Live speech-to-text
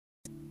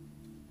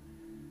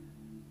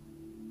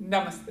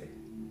Namaste.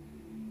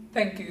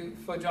 Thank you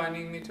for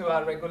joining me to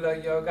our regular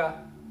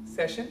yoga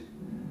session.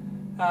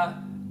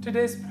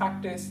 Today's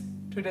practice,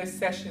 today's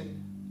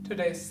session,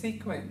 today's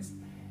sequence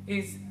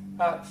is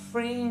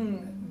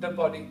freeing the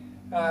body,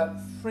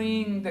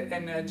 freeing the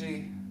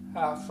energy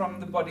from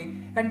the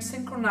body and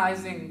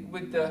synchronizing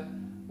with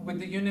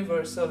the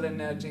universal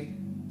energy.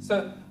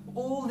 So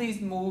all these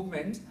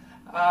movements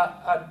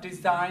are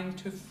designed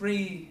to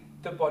free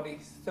the body,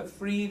 to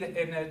free the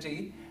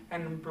energy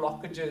and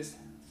blockages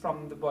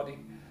from the body.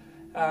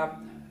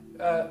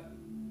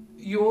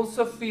 You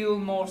also feel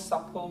more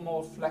supple,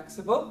 more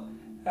flexible.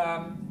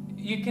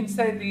 You can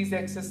say these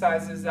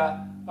exercises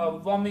are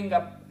warming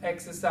up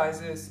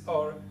exercises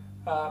or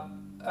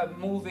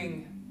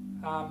moving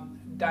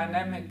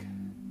dynamic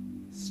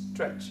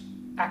stretch,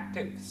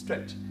 active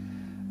stretch.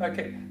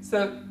 Okay,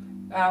 so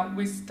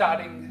we're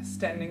starting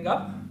standing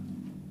up.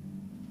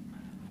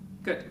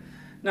 Good.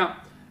 Now,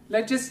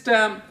 let's just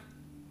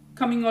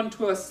coming on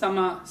to a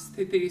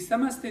Samasthiti.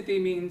 Samasthiti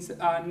means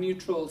a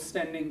neutral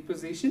standing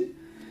position.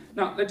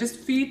 Now, let's just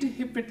feet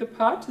hip width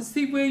apart to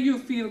see where you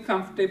feel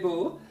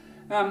comfortable.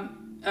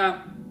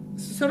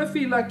 Sort of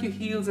feel like your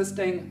heels are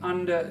staying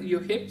under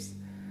your hips.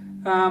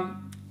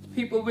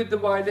 People with the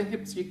wider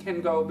hips, you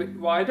can go a bit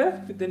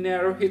wider. With the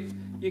narrow hip,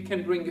 you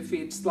can bring your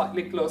feet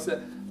slightly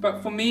closer.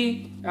 But for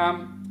me,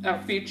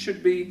 our feet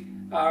should be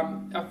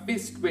a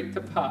fist width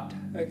apart.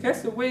 Okay,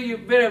 so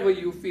wherever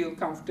you feel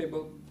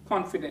comfortable,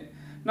 confident.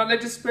 Now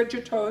let's just spread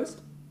your toes.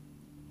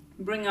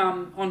 Bring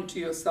arm onto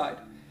your side.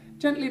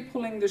 Gently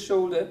pulling the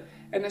shoulder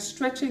and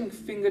stretching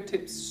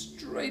fingertips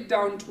straight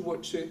down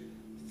towards the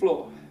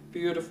floor.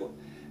 Beautiful.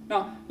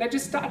 Now let's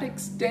just start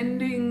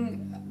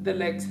extending the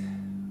legs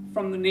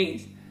from the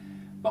knees,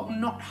 but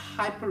not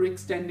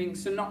hyperextending,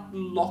 so not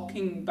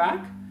locking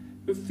back.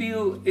 We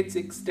feel it's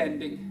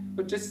extending,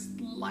 but just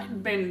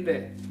slight bend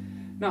there.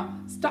 Now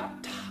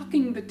start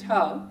tucking the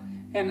towel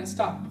and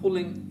start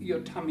pulling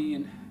your tummy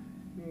in.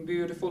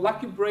 Beautiful,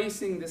 like you're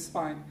bracing the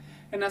spine.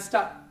 And I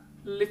start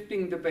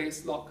lifting the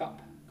base lock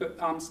up. Good,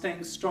 arms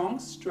staying strong,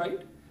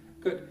 straight.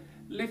 Good,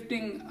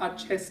 lifting our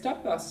chest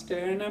up, our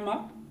sternum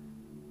up.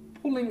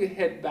 Pulling the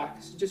head back,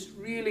 so just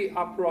really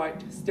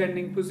upright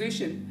standing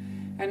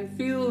position. And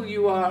feel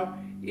you are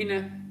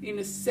in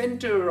a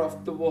center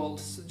of the world,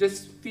 so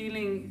just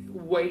feeling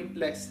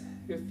weightless.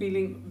 You're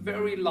feeling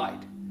very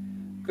light.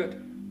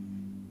 Good.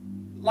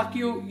 Like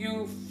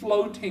you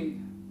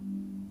floating.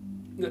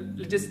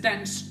 Good. Just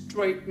stand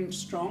straight and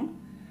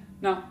strong.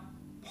 Now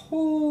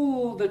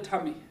pull the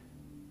tummy.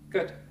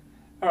 Good.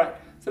 All right.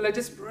 So let's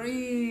just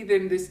breathe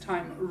in this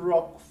time.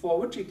 Rock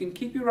forward. You can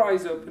keep your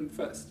eyes open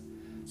first.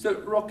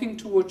 So rocking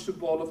towards the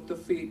ball of the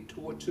feet,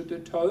 towards the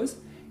toes,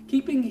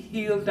 keeping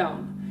heel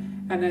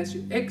down. And as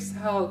you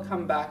exhale,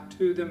 come back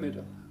to the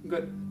middle.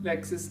 Good.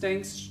 Legs are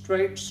staying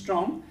straight,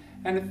 strong.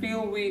 And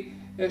feel we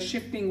are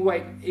shifting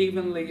weight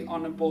evenly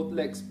on both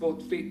legs,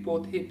 both feet,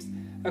 both hips.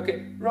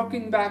 Okay,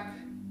 rocking back.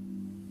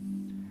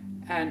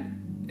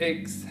 And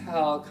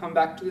exhale, come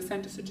back to the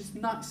center. So just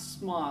nice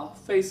smile,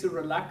 face are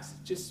relaxed,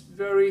 just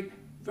very,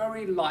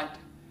 very light.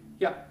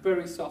 Yeah,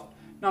 very soft.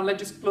 Now let's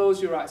just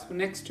close your eyes. For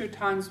next 2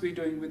 times we're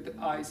doing with the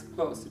eyes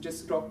closed. So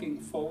just rocking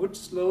forward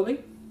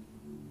slowly.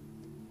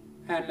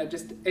 And let's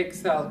just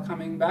exhale,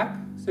 coming back.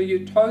 So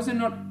your toes are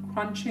not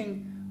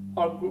crunching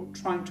or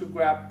trying to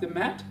grab the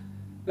mat.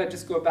 Let's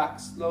just go back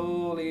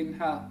slowly,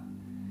 inhale.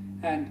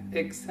 And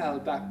exhale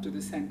back to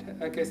the center.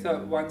 Okay,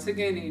 so once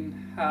again,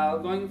 inhale,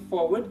 going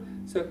forward.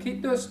 So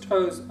keep those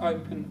toes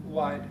open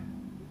wide.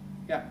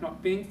 Yeah,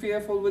 not being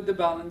fearful with the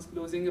balance,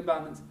 losing a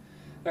balance.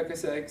 Okay,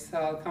 so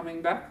exhale,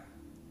 coming back.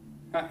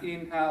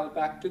 Inhale,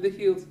 back to the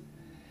heels.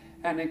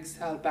 And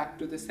exhale, back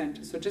to the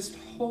center. So just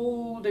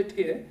hold it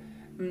here.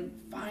 And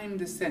find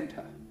the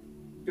center.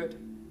 Good.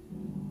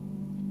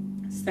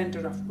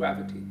 Center of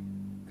gravity.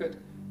 Good.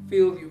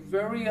 Feel you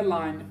very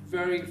aligned,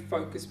 very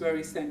focused,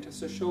 very center.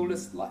 So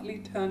shoulders slightly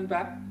turn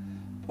back,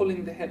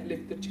 pulling the head,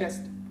 lift the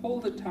chest,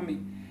 pull the tummy,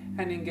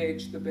 and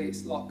engage the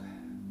base lock.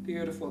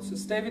 Beautiful. So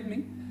stay with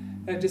me.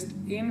 Just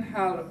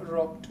inhale,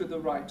 rock to the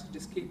right. So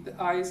just keep the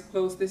eyes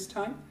closed this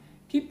time.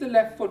 Keep the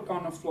left foot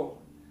on the floor.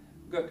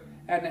 Good.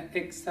 And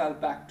exhale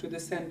back to the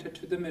center,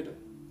 to the middle.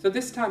 So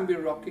this time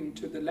we're rocking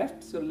to the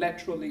left, so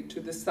laterally to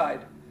the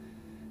side.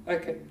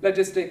 Okay, let's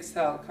just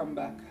exhale, come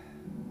back.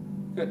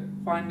 Good.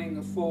 Finding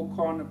a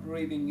 4-corner,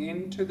 breathing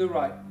into the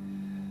right.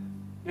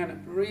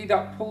 And breathe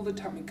up, pull the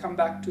tummy, come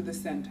back to the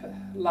center.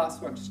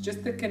 Last one,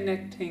 just the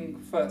connecting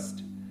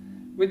first.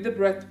 With the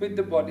breath, with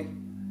the body.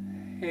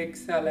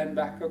 Exhale and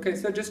back. Okay,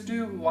 so just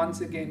do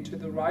once again to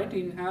the right.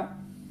 Inhale.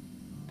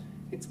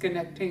 It's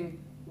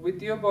connecting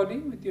with your body,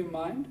 with your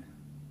mind,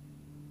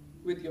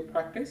 with your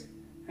practice.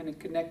 And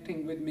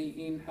connecting with me.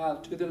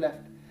 Inhale to the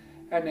left.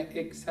 And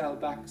exhale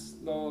back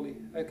slowly.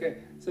 Okay,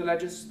 so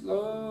let's just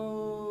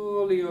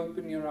slowly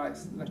open your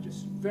eyes. Let's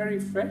just very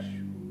fresh,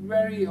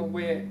 very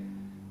aware,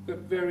 but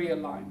very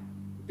aligned.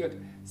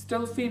 Good.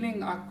 Still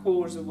feeling our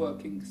cores are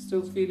working.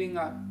 Still feeling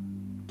our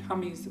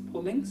tummies are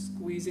pulling,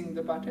 squeezing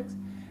the buttocks.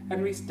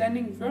 And we're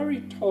standing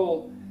very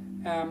tall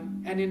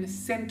and in the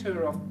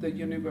center of the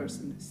universe,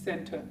 in the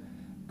center.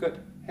 Good.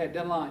 Head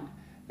aligned.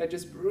 Now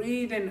just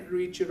breathe in,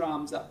 reach your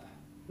arms up.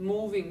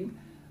 Moving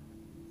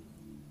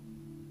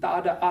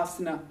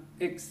Tadasana,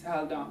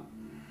 exhale down.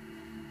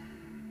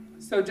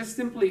 So just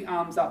simply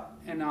arms up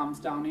and arms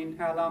down.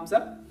 Inhale, arms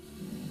up.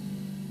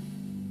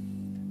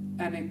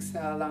 And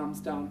exhale, arms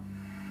down.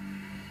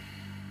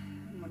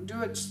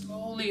 Do it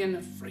slowly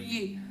and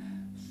free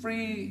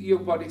your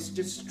body. So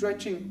just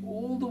stretching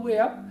all the way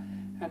up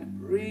and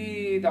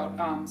breathe out,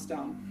 arms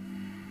down.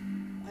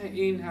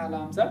 Inhale,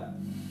 arms up.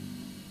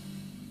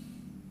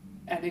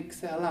 And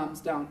exhale,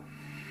 arms down.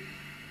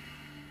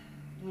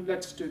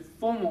 Let's do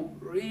 4 more.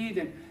 Breathe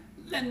in,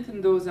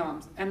 lengthen those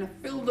arms and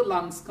fill the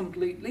lungs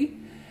completely.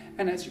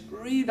 And as you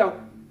breathe out,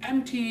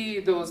 empty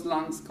those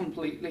lungs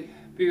completely.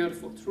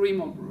 Beautiful. 3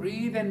 more.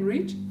 Breathe in,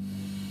 reach.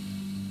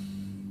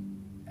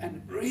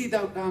 And breathe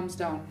out, arms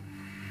down.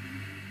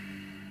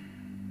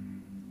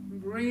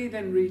 Breathe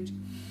in, reach.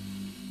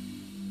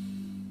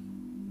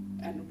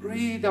 And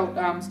breathe out,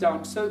 arms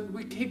down. So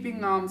we're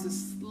keeping arms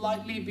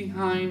slightly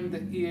behind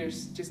the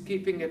ears, just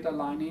keeping it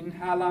aligned.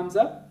 Inhale, arms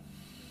up.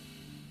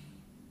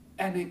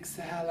 And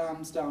exhale,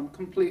 arms down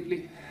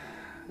completely.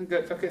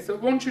 Good. Okay, so I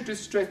want you to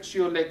stretch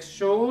your legs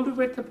shoulder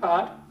width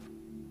apart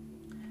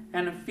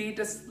and feet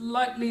are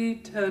slightly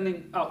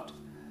turning out.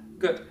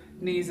 Good.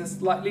 Knees are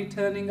slightly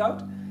turning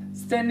out.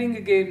 Standing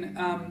again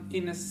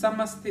in a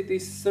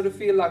Namaste, sort of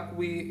feel like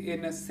we're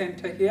in a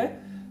center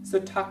here. So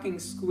tucking,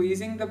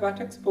 squeezing the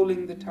buttocks,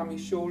 pulling the tummy,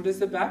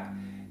 shoulders are back.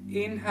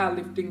 Inhale,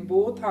 lifting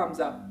both arms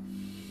up.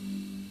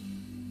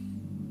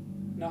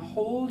 Now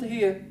hold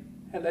here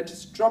and let's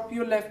just drop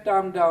your left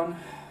arm down,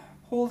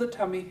 pull the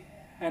tummy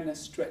and a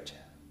stretch.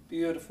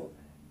 Beautiful.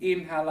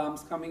 Inhale,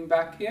 arms coming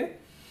back here.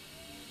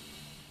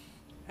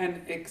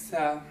 And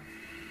exhale.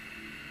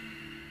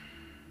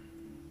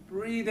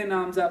 Breathe in,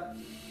 arms up.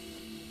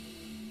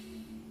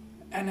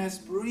 And as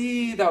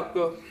breathe out,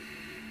 go.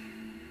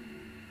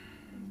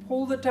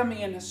 Pull the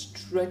tummy and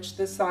stretch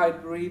the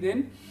side. Breathe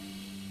in.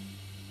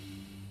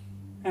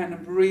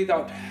 And breathe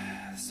out.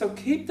 So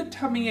keep the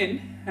tummy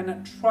in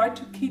and try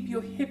to keep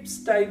your hips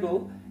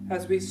stable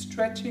as we're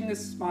stretching the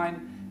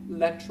spine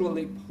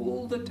laterally.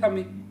 Pull the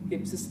tummy,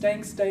 hips are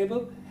staying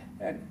stable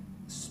and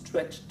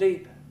stretch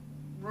deep.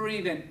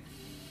 Breathe in.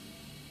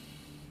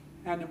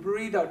 And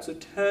breathe out. So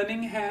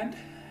turning hand,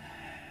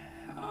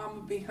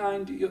 arm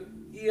behind your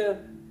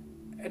ear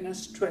and a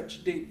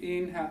stretch deep.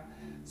 Inhale.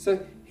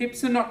 So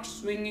hips are not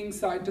swinging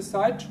side to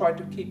side. Try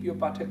to keep your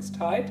buttocks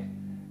tight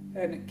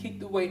and keep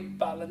the weight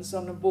balanced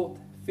on both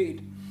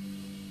feet.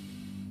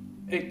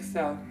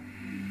 Exhale.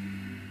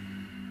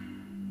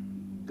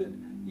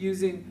 Good.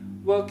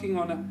 Working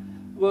on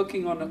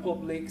the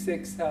obliques.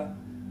 Exhale.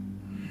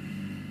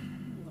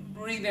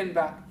 Breathe in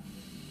back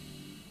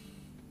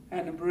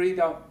and breathe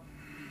out.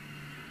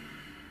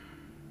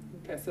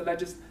 Okay, so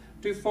let's just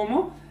do 4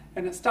 more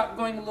and start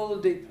going a little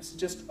deeper. So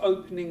just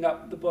opening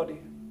up the body.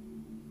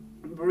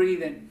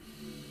 Breathe in.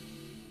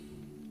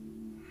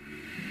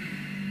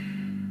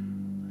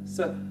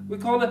 So we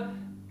call it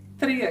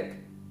Triyak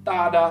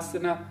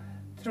Tadasana.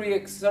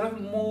 Triyak, sort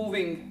of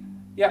moving,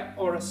 yeah,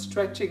 or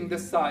stretching the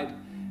side.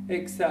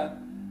 Exhale.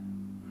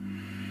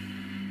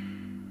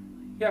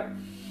 Yeah.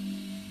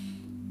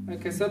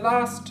 Okay, so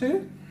last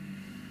 2.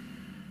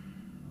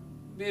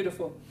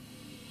 Beautiful.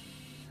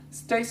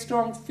 Stay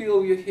strong,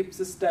 feel your hips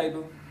are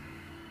stable.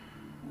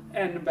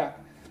 And back.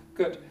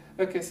 Good.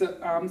 Okay, so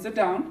arms are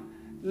down.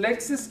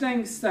 Legs are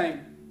staying the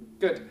same.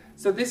 Good.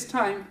 So this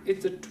time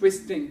it's a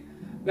twisting.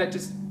 Let's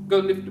just go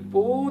lift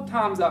both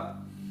arms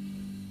up.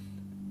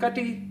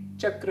 Kati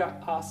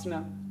Chakra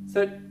Asana.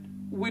 So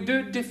we do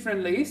it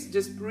differently. So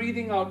just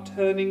breathing out,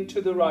 turning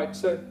to the right.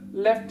 So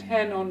left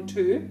hand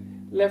onto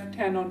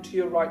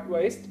your right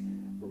waist.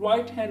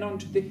 Right hand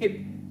onto the hip.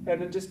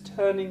 And then just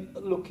turning,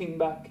 looking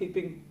back,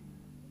 keeping.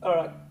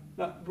 Alright.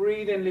 Now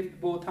breathe and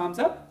lift both arms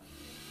up.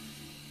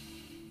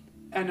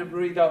 And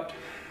breathe out.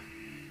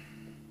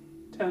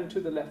 Turn to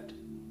the left.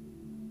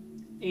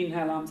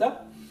 Inhale, arms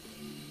up.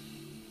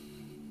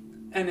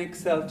 And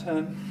exhale,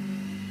 turn.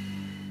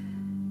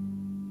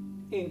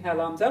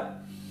 Inhale, arms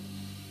up.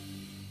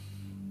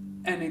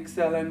 And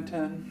exhale and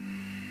turn.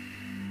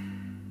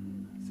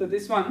 So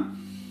this one,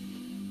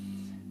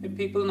 if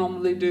people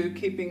normally do,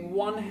 keeping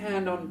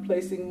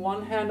placing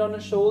one hand on a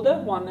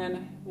shoulder, one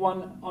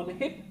on a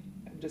hip,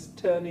 and just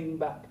turning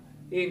back.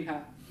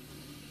 Inhale.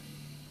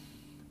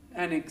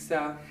 And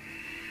exhale.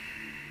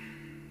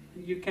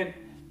 You can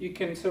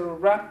sort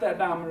of wrap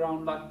that arm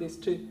around like this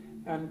too,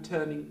 and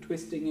turning,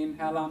 twisting.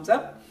 Inhale, arms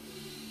up,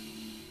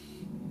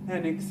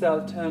 and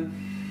exhale, turn.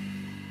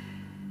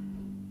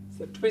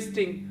 So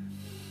twisting,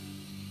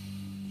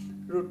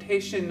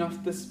 rotation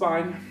of the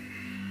spine.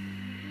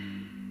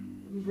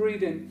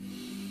 Breathe in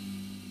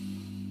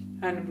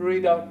and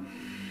breathe out.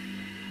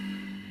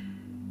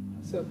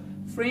 So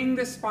freeing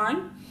the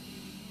spine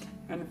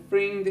and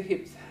freeing the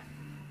hips.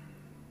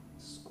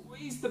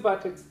 Squeeze the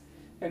buttocks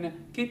and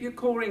keep your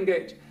core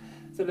engaged.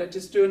 So let's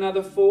just do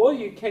another 4.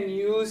 You can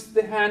use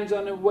the hands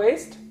on the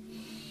waist.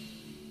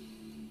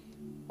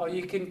 Or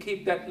you can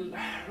keep that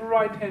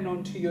right hand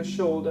onto your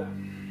shoulder.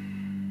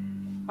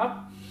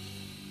 Up.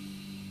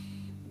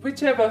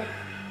 Whichever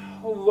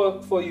will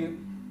work for you.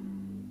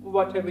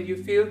 Whatever you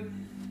feel,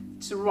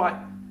 it's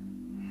right.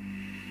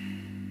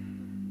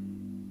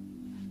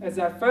 As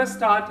I first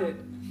started,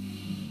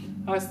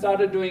 I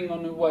started doing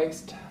on the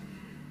waist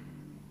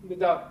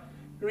without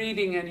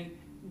reading any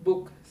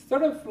book.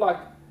 Sort of like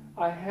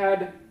I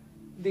had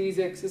these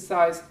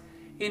exercises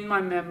in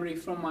my memory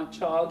from my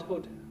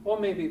childhood or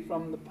maybe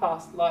from the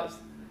past lives.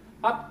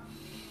 Up.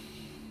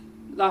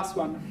 Last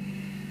one.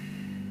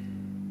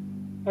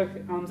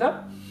 Okay, arms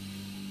up.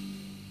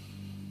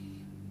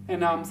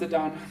 And arms are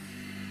down.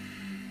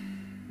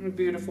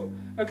 Beautiful.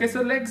 Okay,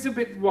 so legs a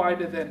bit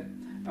wider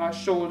than our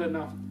shoulder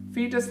now.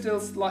 Feet are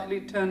still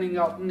slightly turning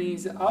out,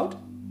 knees out.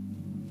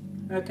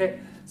 Okay,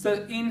 so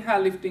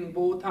inhale, lifting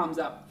both arms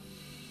up.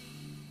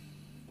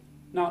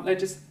 Now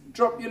let's just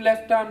drop your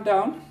left arm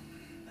down.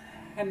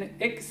 And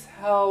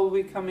exhale,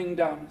 we're coming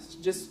down. So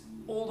just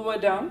all the way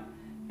down.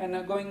 And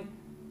now going,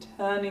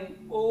 turning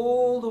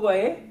all the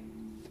way.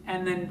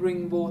 And then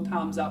bring both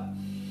arms up.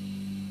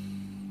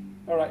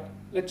 Alright,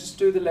 let's just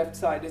do the left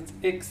side. It's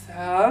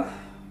exhale.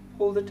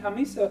 Pull the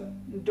tummy, so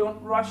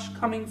don't rush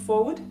coming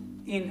forward.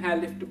 Inhale,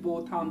 lift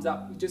both arms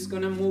up. We're just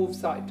going to move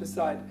side to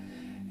side.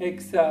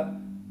 Exhale.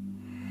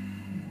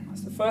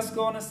 So first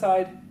go on a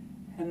side,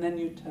 and then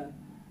you turn.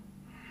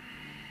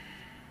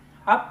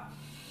 Up.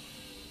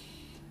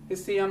 You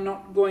see, I'm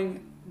not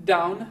going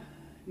down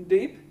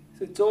deep.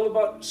 So it's all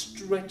about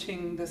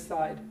stretching the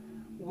side.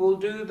 We'll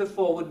do the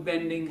forward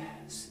bending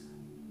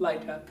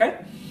later,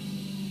 okay?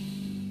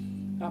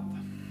 Up.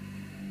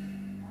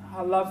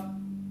 I love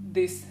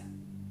this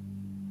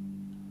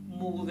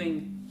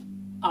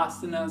moving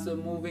asanas or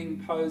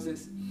moving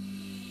poses.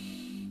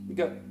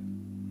 Go.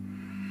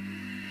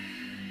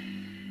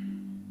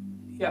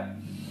 Yeah.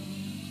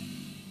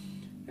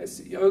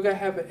 As yoga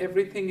have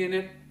everything in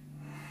it.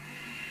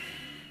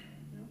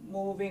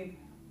 Moving,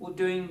 we're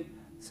doing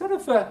sort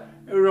of a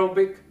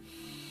aerobic.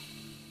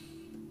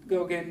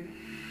 Go again.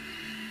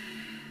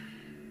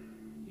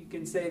 You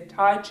can say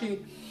Tai Chi.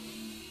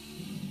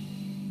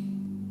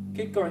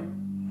 Keep going.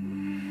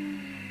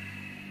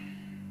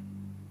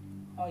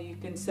 Or you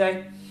can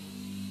say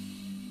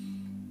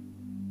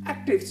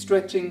active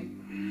stretching.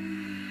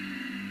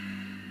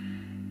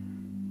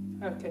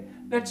 Okay,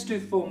 let's do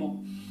 4 more.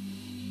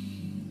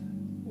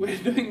 We're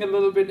doing a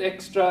little bit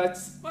extra.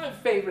 It's my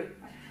favorite.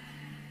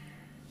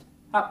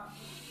 Up.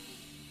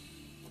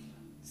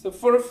 So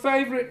for a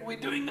favorite, we're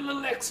doing a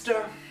little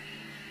extra.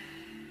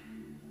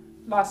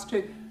 Last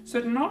 2.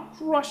 So not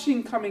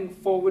rushing coming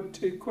forward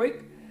too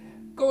quick.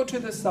 Go to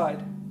the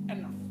side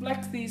and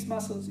flex these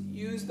muscles.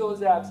 Use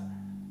those abs.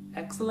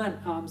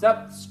 Excellent. Arms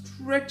up.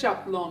 Stretch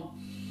up long.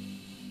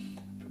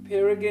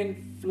 Prepare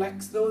again.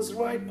 Flex those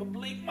right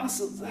oblique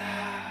muscles.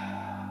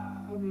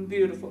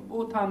 Beautiful.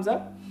 Both arms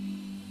up.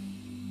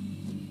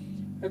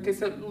 Okay,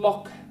 so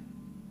lock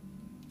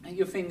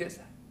your fingers.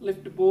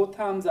 Lift both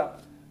arms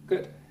up.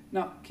 Good.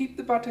 Now keep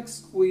the buttocks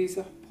squeezed.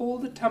 Pull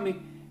the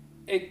tummy.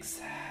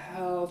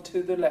 Exhale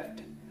to the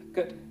left.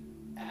 Good.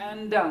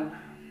 And down.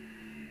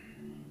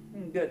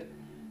 Good.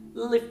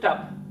 Lift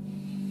up.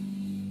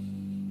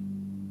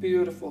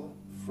 Beautiful.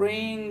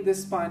 Freeing the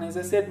spine. As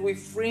I said, we're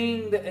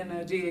freeing the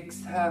energy.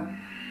 Exhale.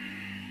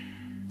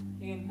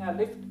 Inhale,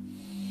 lift.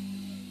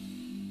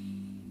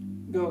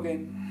 Go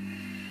again.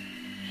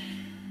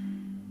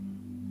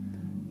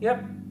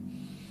 Yep.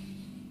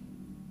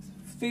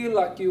 Feel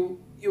like you're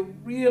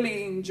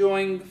really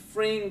enjoying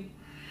freeing.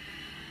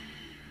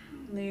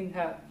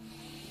 Inhale.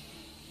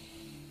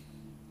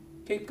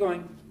 Keep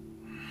going.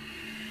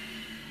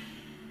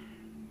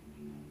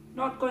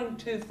 Not going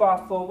too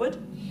far forward.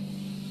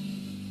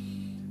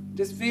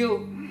 Just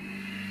feel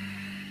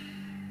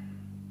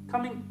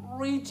coming,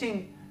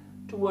 reaching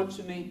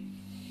towards me.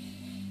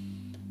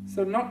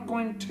 So not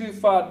going too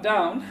far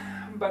down,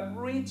 but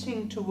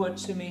reaching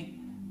towards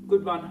me.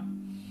 Good one.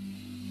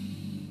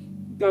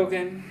 Go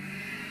again.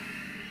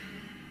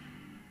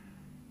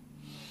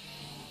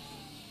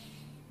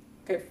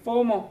 Okay,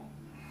 4 more.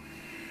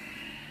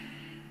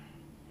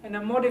 And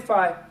then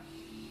modify.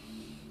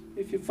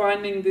 If you're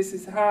finding this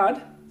is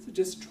hard, so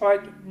just try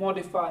to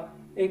modify.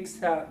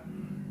 Exhale.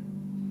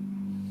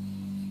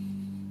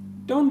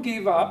 Don't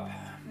give up,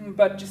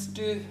 but just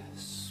do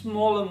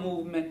smaller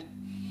movement.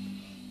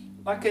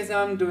 Like as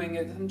I'm doing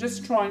it. I'm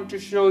just trying to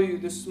show you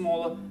the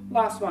smaller.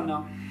 Last one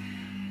now.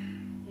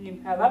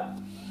 Inhale up.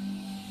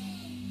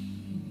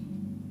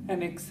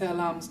 And exhale,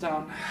 arms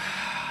down.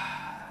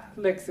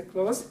 Legs are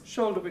closed,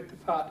 shoulder width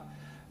apart.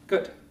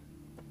 Good.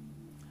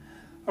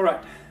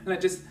 Alright,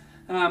 let's just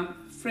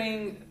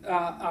freeing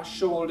our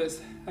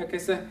shoulders. Okay,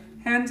 so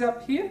hands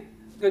up here.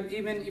 Good.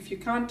 Even if you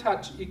can't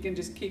touch, you can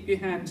just keep your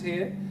hands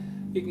here.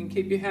 You can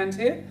keep your hands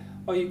here,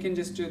 or you can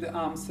just do the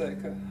arm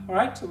circle.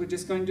 Alright, so we're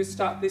just going to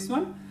start this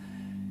one.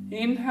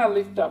 Inhale,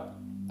 lift up.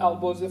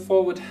 Elbows are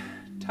forward,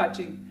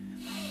 touching.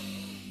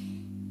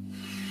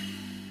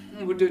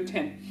 We'll do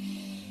 10.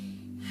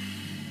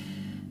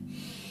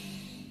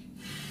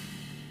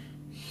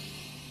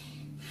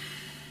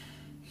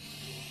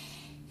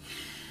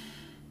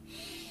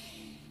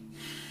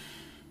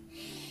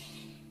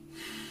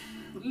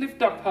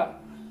 lift up high.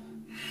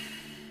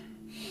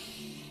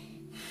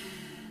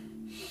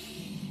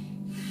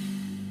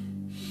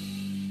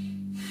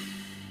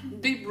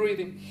 Deep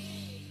breathing.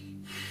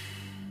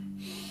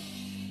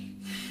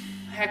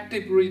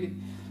 Active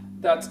breathing.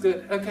 That's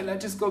good. Okay,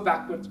 let's just go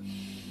backwards.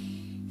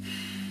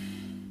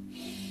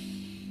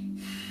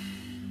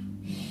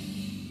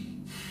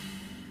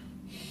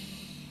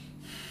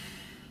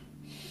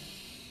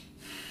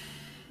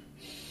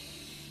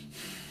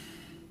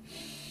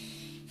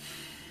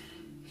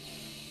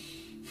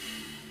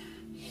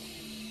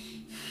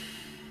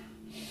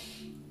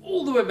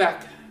 All the way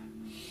back.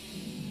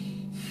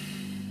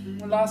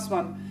 Last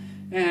one.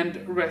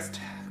 And rest.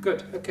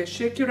 Good. Okay,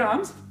 shake your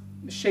arms.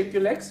 Shake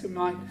your legs.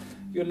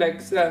 Your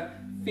legs are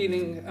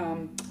feeling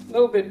a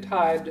little bit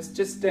tired.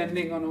 Just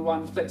standing on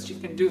one place. You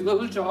can do a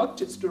little jog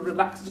just to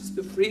relax, just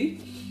to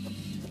free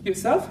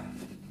yourself.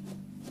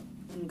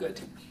 Good.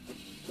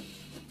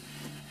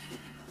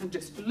 And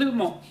just a little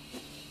more.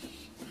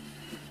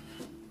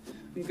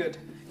 Good.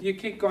 You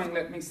keep going.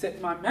 Let me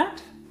set my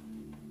mat.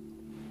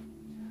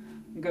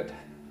 Good.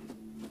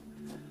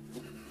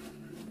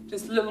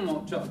 Just a little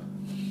more jog.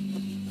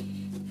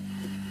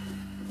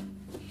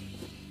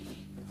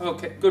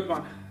 Okay, good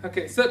one.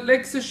 Okay, so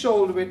legs are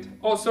shoulder width,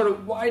 or sort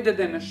of wider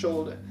than a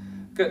shoulder.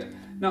 Good.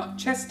 Now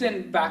chest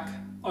and back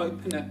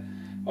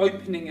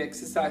opening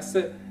exercise.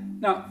 So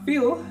now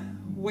feel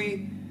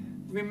we're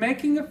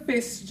making a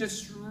fist,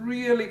 just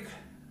really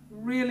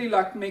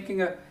like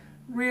making a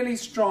really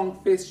strong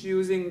fist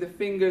using the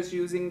fingers,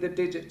 using the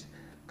digit.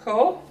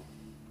 Curl.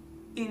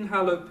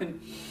 Inhale,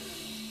 open.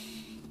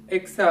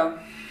 Exhale.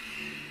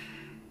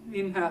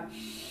 Inhale.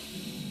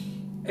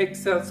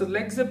 Exhale. So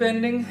legs are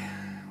bending.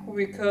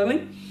 We're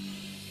curling.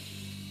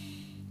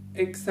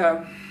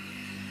 Exhale.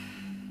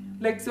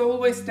 Legs are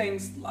always staying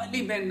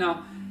slightly bent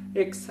now.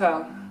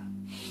 Exhale.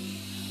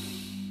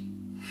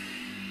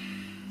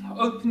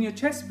 Open your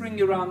chest, bring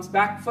your arms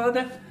back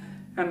further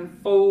and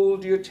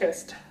fold your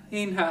chest.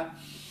 Inhale.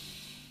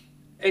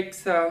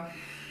 Exhale.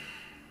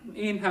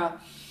 Inhale.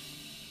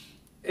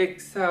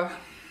 Exhale.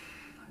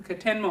 Okay,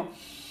 10 more.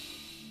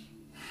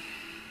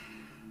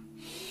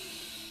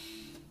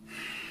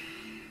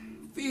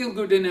 Feel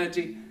good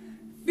energy.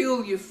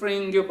 Feel you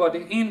freeing your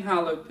body.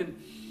 Inhale, open.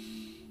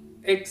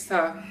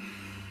 Exhale.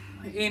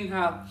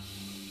 Inhale.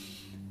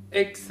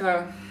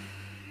 Exhale.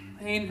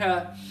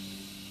 Inhale.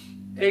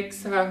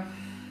 Exhale.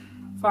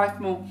 5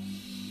 more.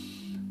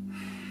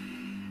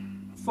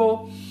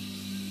 4.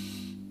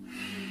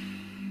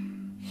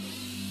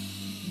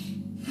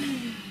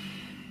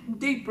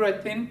 Deep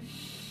breath in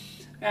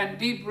and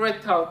deep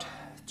breath out.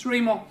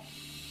 3 more.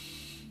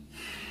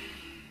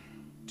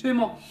 2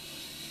 more.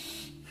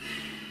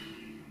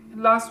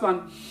 Last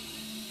one.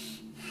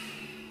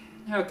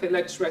 Okay,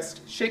 let's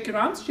rest. Shake your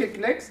arms, shake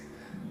your legs.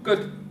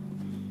 Good.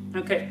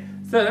 Okay,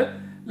 so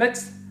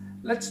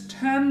let's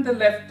turn the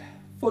left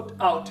foot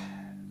out.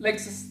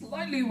 Legs are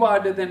slightly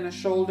wider than the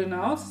shoulder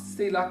now.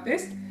 See, like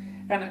this.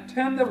 And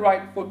turn the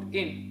right foot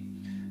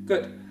in.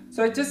 Good.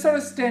 So just sort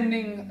of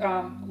standing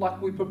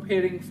like we're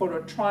preparing for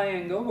a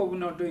triangle, but we're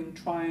not doing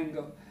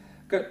triangle.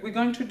 Good. We're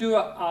going to do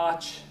an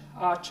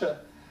archer.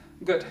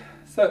 Good.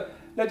 So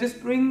let's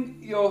just bring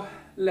your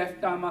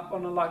left arm up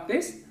on like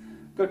this.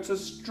 Good. So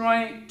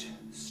straight,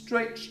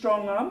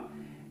 strong arm,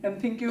 and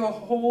think you're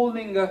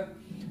holding a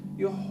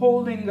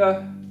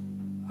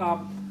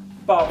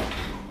bow.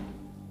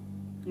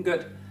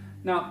 Good.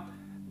 Now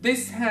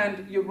this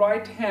hand, your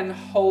right hand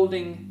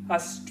holding a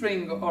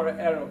string or an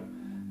arrow.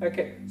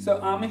 Okay, so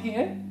arm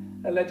here,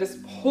 and let's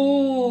just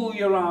pull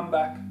your arm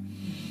back.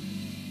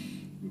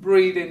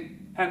 Breathe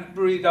in and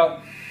breathe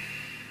out.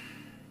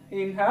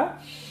 Inhale.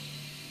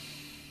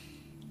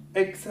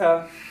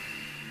 Exhale.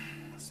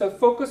 So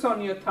focus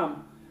on your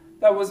thumb.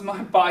 That was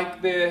my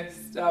bike there,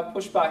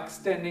 push bike,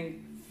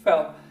 standing,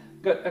 fell.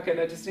 Good, okay,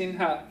 let's just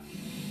inhale.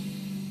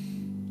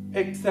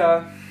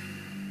 Exhale.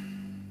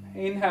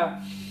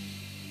 Inhale.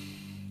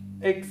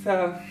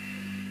 Exhale.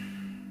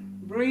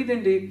 Breathe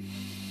in deep.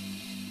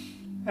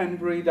 And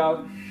breathe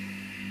out.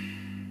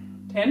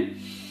 10.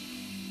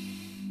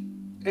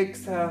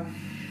 Exhale.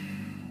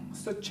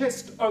 So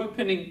chest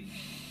opening.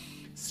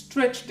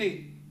 Stretch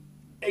deep.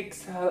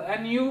 Exhale.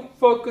 And you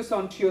focus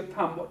onto your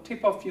thumb, or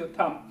tip of your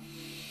thumb.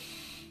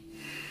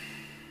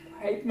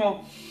 8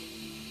 more.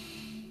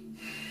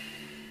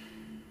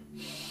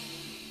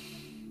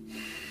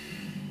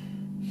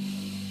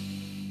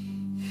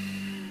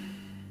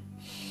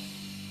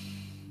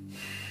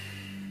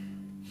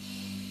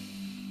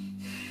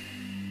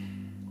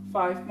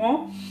 Five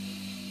more.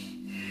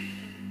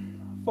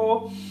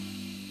 4.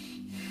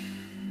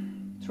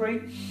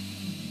 3.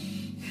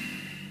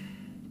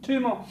 2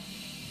 more.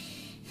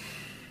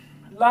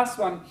 Last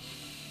one.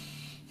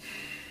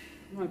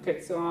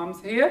 Okay, so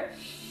arms here.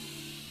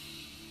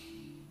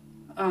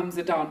 Arms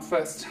are down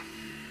first.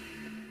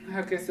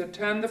 Okay, so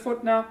turn the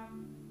foot now.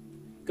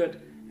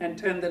 Good. And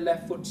turn the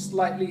left foot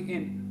slightly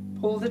in.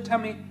 Pull the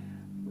tummy.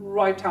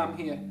 Right arm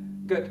here.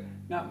 Good.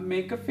 Now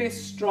make a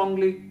fist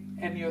strongly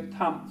and your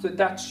thumb. So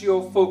that's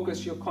your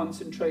focus, your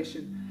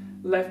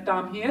concentration. Left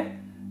arm here.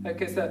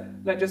 Okay, so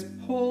let's just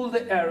pull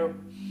the arrow.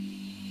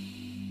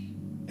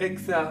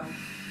 Exhale.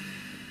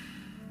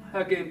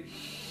 Again.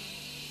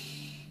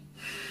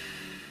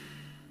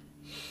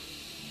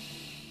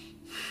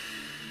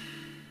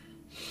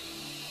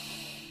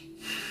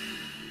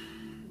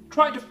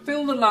 Try to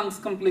fill the lungs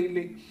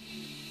completely.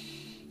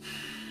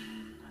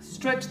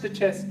 Stretch the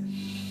chest.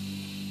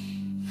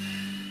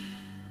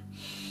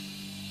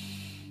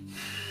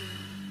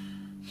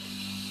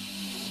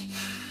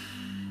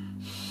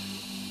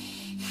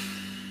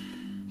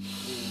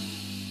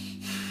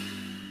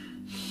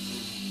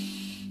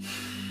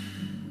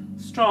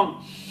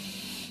 Strong.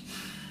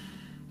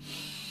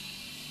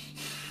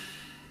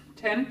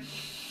 10.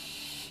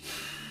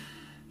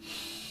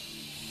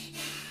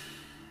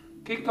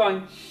 Keep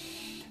going.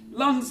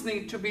 Lungs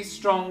need to be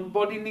strong,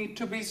 body need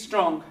to be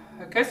strong.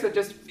 Okay, so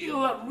just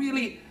feel that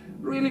really,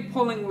 really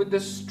pulling with the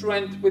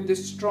strength, with the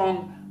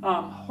strong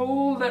arm.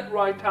 Hold that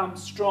right arm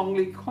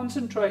strongly.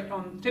 Concentrate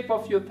on the tip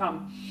of your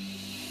thumb.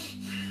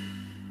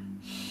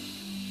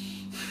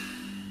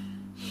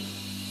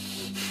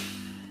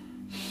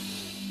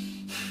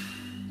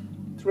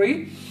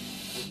 Three.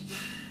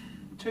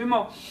 2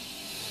 more.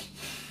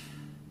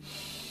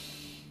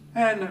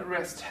 And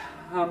rest.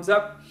 Arms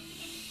up.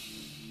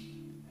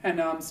 And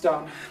arms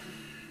down.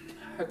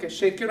 Okay,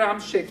 shake your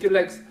arms, shake your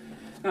legs.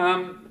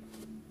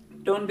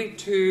 Don't be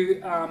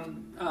too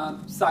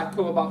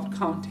psycho about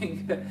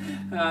counting.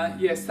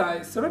 Yes,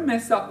 I sort of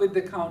mess up with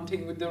the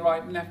counting with the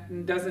right and left,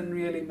 and doesn't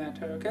really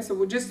matter. Okay, so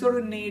we just sort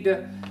of need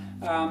a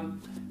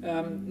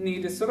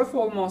sort of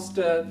almost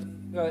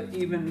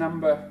even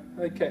number.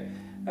 Okay.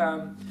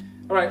 All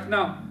right,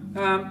 now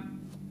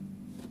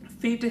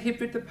feet are hip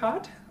width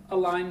apart.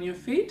 Align your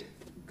feet.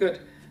 Good.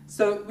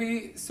 So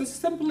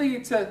simply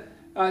it's a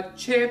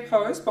chair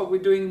pose, but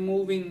we're doing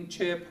moving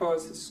chair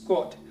pose,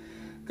 squat.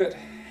 Good.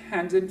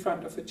 Hands in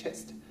front of the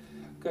chest.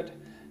 Good.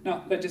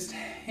 Now let's just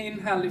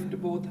inhale, lift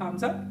both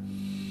arms up.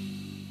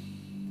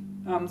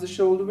 Arms are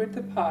shoulder width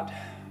apart.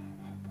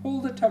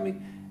 Pull the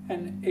tummy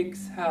and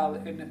exhale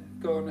and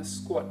go in a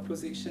squat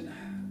position.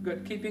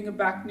 Good. Keeping a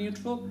back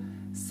neutral.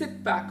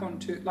 Sit back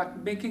onto, like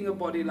making a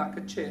body like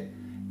a chair.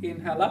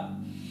 Inhale up.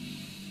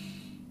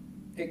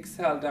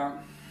 Exhale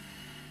down.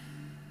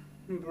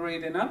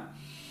 Breathe in up.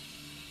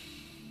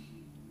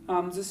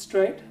 Arms are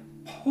straight.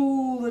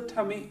 Pull the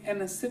tummy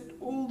and sit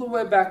all the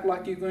way back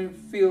like you're going to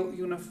feel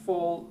you're going to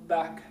fall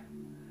back.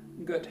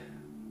 Good.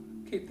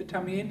 Keep the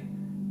tummy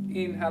in.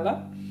 Inhale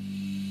up.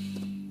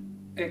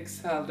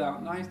 Exhale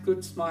down. Nice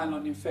good smile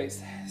on your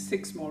face.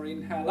 6 more.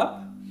 Inhale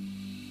up.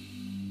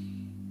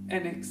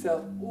 And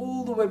exhale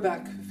all the way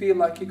back. Feel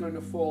like you're going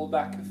to fall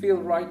back. Feel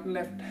right and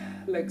left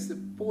legs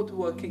both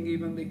working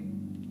evenly.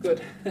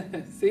 Good.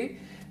 See?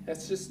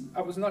 That's just,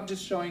 I was not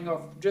just showing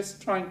off, just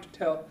trying to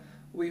tell.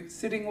 We're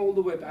sitting all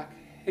the way back.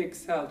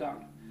 Exhale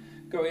down.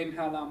 Go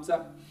inhale, arms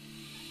up.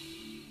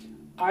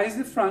 Eyes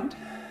are front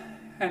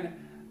and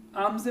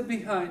arms are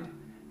behind,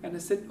 and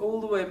sit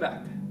all the way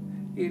back.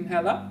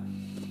 Inhale up.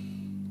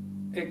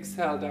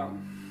 Exhale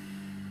down.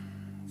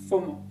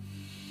 4 more.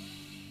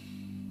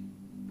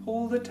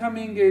 Pull the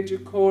tummy, engage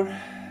your core.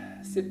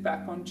 Sit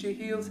back onto your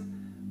heels.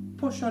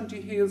 Push onto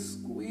your heels.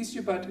 Squeeze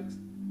your buttocks.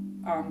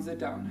 Arms are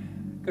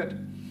down.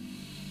 Good.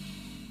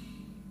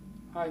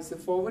 Eyes are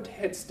forward.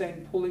 Head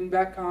staying pulling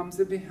back. Arms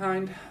are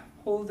behind.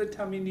 Pull the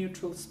tummy,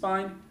 neutral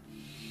spine.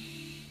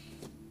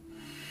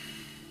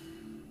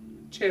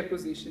 Chair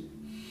position.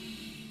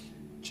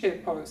 Chair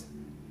pose.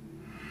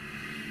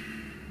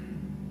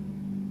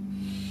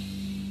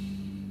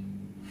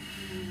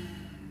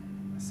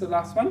 So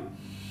last one.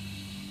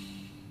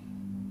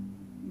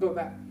 Go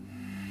back.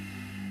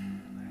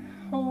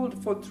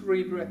 Hold for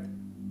 3 breaths.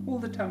 Pull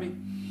the tummy.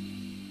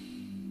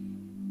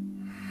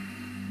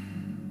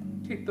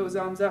 Keep those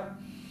arms up.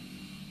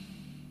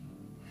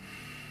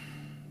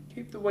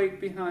 Keep the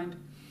weight behind.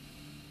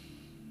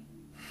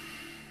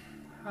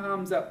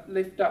 Arms up,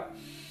 lift up,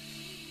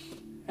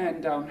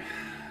 and down.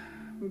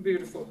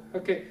 Beautiful.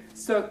 Okay,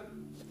 so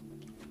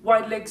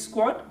wide leg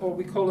squat, or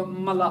we call it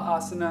mala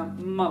asana,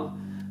 mala,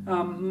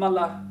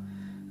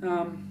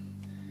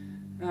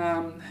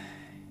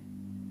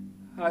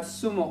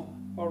 sumo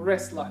or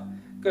wrestler.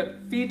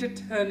 Good. Feet are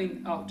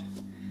turning out.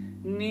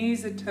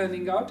 Knees are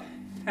turning out.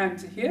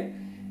 Hands are here.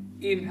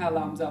 Inhale,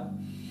 arms up.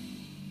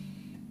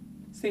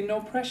 See,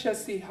 no pressure.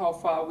 See how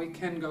far we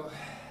can go.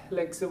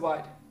 Legs are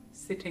wide.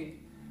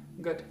 Sitting.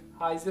 Good.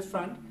 Eyes are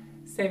front.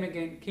 Same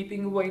again.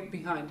 Keeping the weight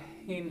behind.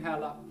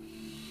 Inhale up.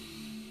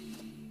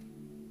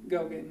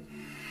 Go again.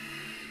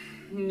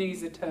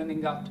 Knees are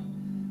turning out.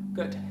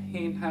 Good.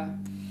 Inhale.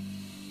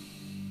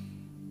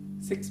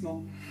 6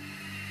 more.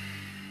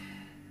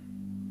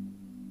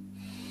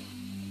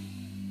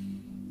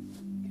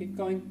 Keep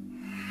going.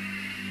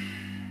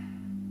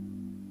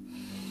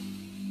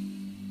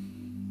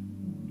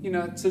 You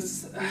know, it's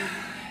just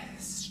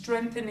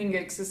strengthening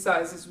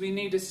exercises. We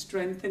need a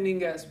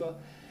strengthening as well.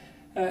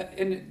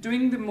 And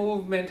doing the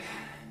movement,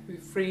 we're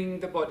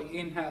freeing the body.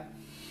 Inhale.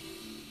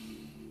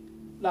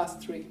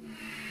 Last 3.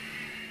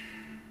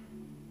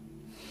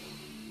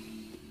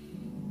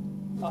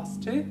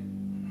 Last two.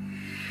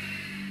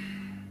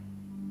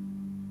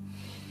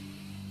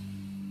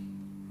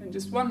 And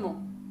just one more.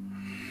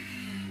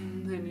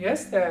 And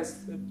yes,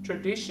 there's the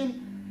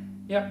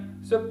tradition. Yep.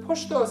 So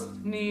push those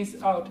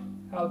knees out.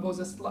 Elbows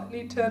are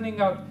slightly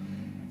turning out.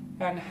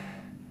 And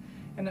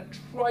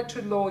try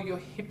to lower your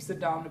hips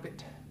down a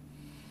bit.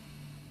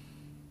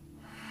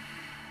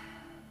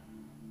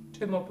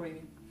 Two more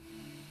breathing.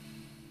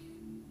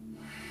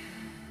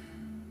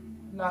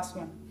 Last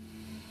one.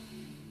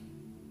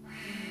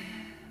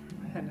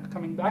 And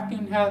coming back,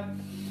 inhale.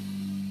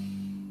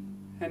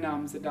 And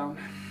arms are down.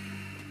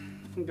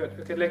 Good.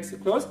 Okay, legs are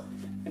closed.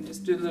 And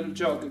just do a little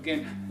jog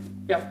again.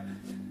 Yep.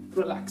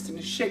 Relax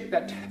and shake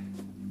that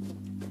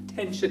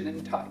tension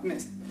and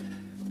tightness.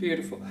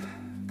 Beautiful.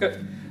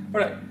 Good.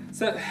 Alright,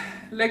 so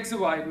legs are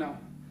wide now.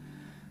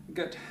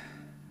 Good.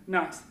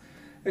 Nice.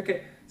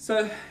 Okay,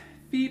 so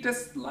feet are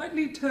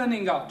slightly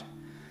turning out.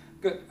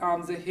 Good.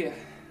 Arms are here.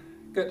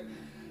 Good.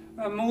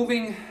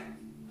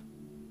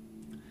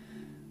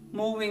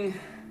 Moving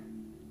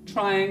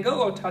triangle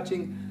or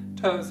touching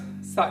toes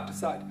side to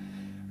side.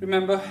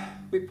 Remember,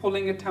 we're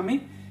pulling a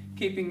tummy,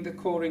 keeping the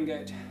core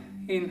engaged.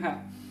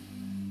 Inhale.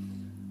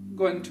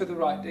 Going to the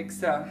right.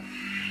 Exhale.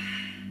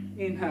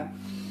 Inhale.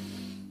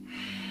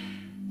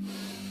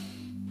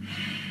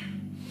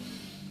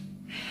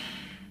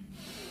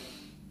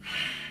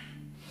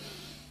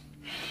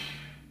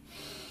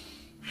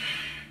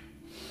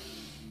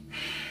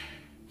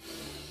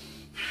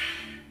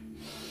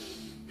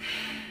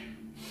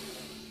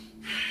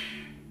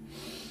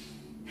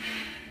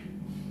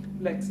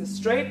 Legs are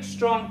straight,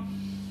 strong.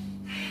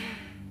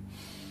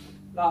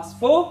 Last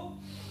 4,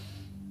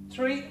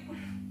 3,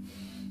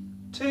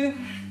 2,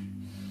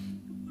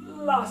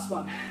 last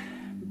one.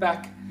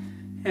 Back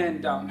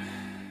and down.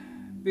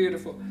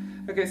 Beautiful.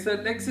 Okay, so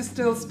legs are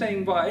still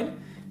staying wide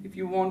if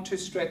you want to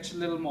stretch a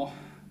little more.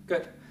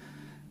 Good.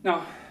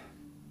 Now,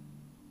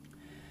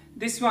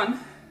 this one,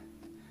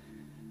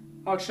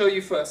 I'll show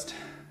you first.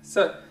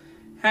 So,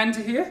 hands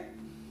are here.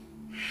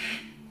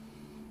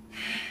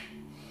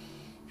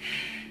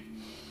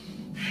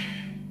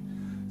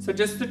 So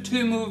just the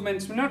 2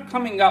 movements. We're not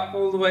coming up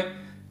all the way,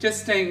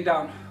 just staying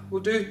down.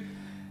 We'll do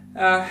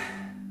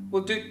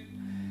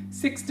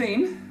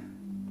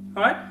 16.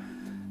 All right.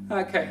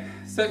 Okay.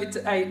 So it's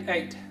 8,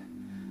 8.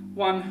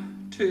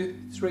 1, 2,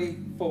 3,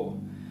 4.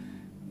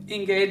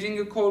 Engaging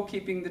your core,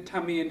 keeping the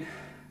tummy in.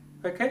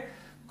 Okay.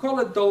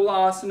 Call it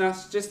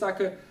Dolasana, just like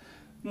a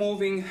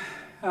moving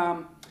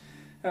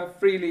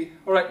freely.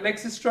 All right.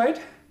 Legs are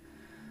straight.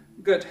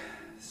 Good.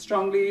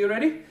 Strongly. You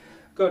ready?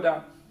 Go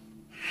down.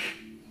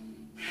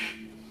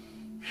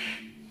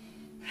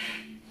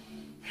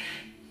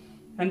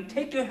 And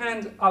take your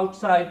hands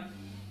outside.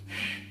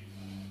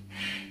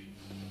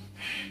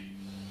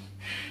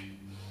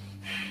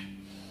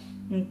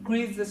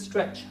 Increase the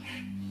stretch.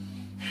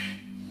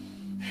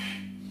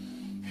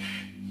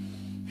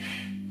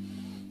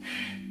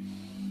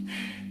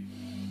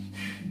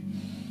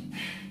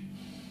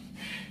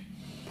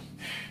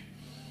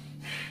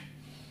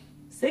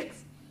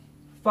 Six,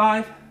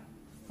 5,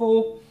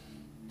 4,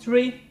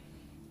 3,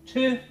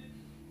 2,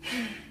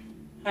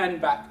 and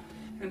back.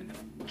 And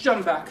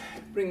jump back.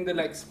 Bring the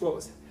legs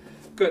close.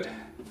 Good.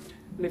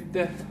 Lift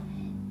the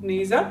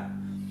knees up.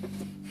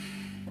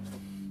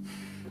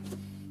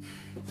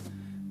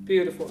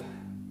 Beautiful.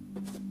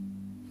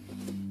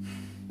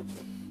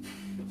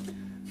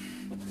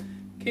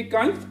 Keep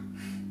going.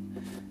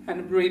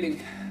 And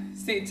breathing.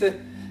 See, it's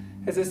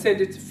as I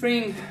said, it's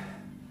freeing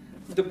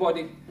the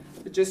body.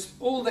 Just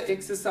all the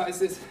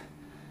exercises.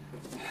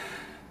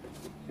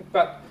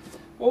 But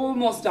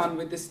almost done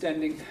with the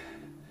standing.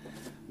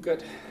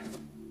 Good.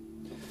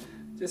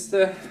 Just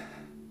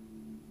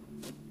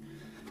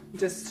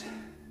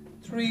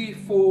 3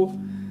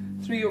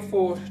 or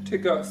 4 to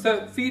go.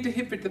 So feet are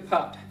hip width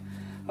apart.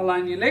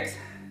 Align your legs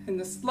and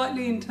then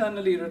slightly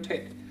internally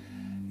rotate.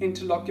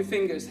 Interlock your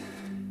fingers.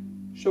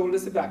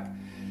 Shoulders are back.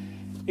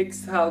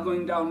 Exhale,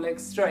 going down,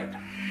 legs straight.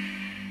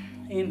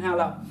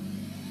 Inhale up.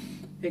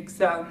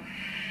 Exhale.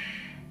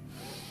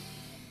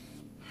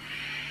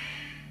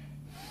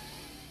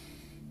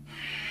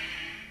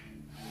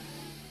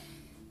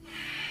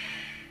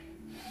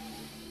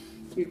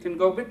 You can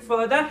go a bit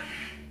further.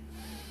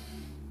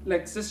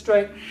 Legs are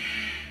straight.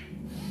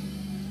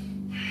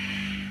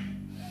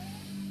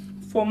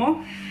 4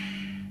 more.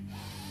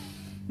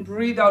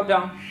 Breathe out,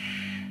 down.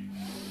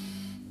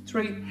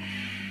 3.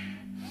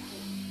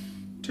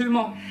 2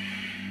 more.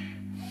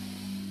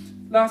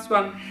 Last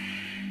one.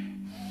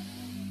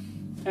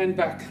 And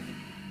back.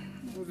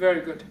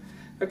 Very good.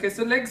 Okay,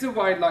 so legs are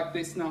wide like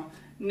this now.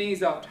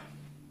 Knees out.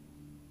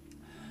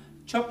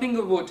 Chopping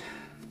of wood.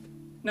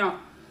 Now,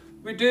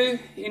 we do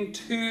in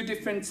 2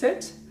 different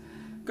sets.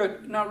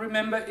 Good. Now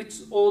remember,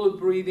 it's all a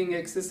breathing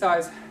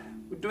exercise.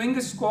 We're doing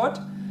a squat,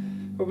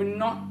 but we're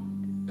not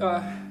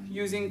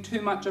using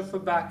too much of a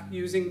back,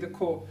 using the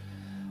core.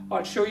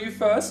 I'll show you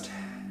first.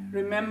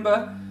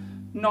 Remember,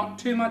 not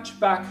too much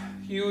back,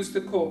 use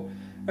the core.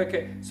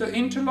 Okay, so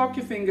interlock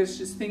your fingers,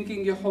 just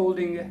thinking you're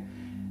holding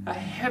a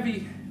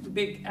heavy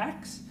big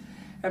axe,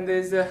 and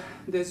there's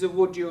a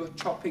wood you're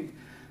chopping.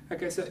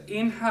 Okay, so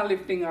inhale,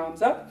 lifting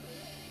arms up.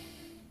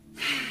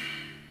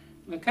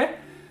 Okay,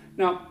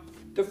 now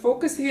the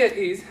focus here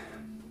is,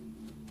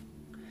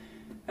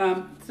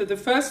 so the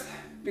first,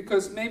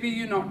 because maybe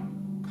you're not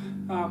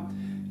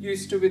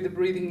used to with the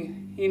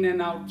breathing in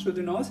and out through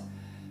the nose.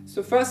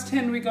 So first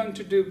 10 we're going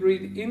to do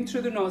breathe in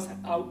through the nose,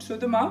 out through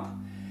the mouth.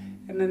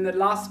 And then the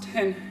last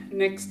 10,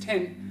 next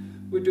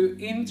 10, we do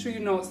in through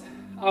your nose,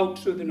 out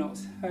through the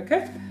nose.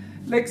 Okay?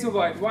 Legs are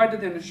wide, wider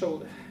than the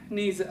shoulder.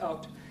 Knees are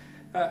out.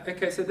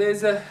 Okay, so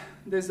there's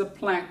a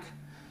plank,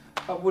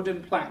 a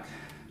wooden plank.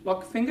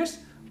 Lock fingers,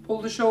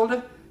 pull the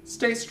shoulder,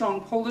 stay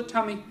strong, pull the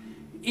tummy,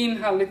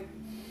 inhale, lift.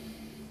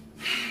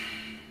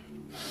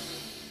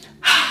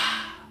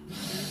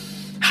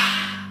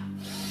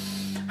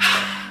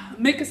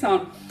 Make a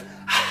sound.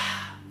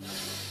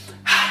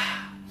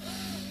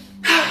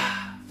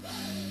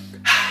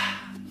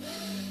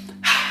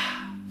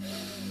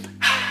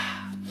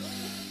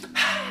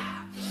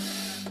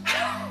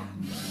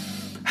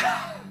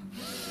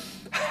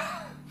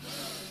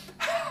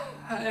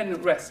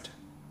 And rest.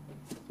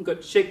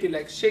 Good. Shake your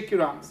legs, shake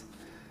your arms.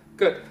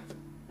 Good.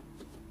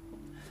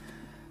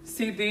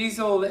 See, these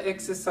all the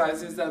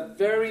exercises are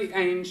very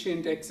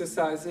ancient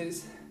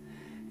exercises,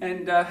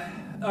 and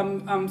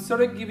I'm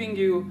sort of giving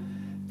you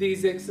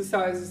these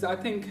exercises. I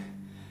think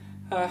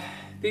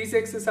these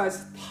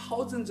exercises,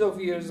 thousands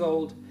of years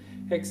old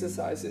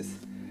exercises,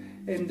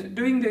 and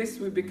doing this,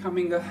 we're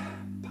becoming a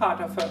part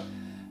of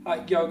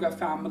a yoga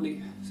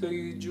family. So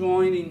you're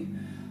joining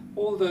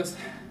all those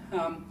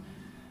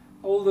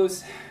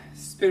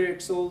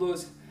spirits, all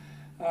those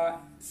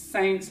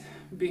saints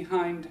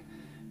behind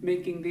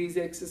making these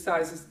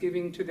exercises,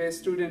 giving to their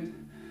students.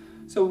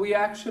 So we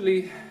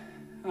actually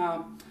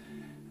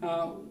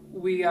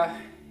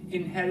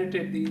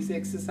inherited these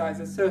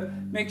exercises. So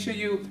make sure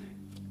you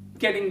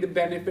getting the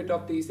benefit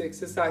of these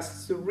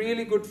exercises. So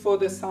really good for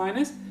the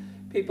sinus.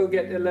 People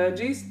get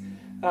allergies.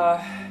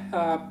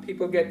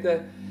 People get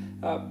the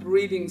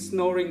breathing,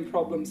 snoring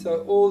problems.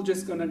 So all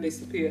just gonna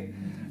disappear.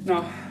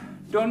 Now,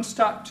 don't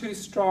start too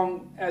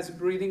strong as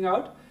breathing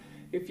out.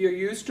 If you're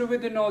used to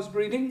with the nose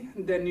breathing,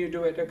 then you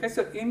do it. Okay,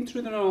 so in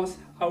through the nose,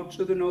 out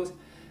through the nose.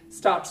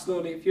 Start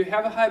slowly. If you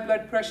have a high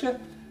blood pressure,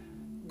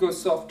 go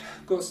soft,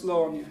 go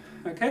slow on you.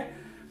 Okay.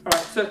 All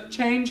right. So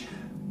change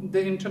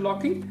the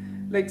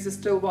interlocking. Legs are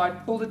still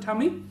wide. Pull the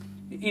tummy.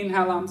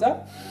 Inhale, arms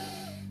up.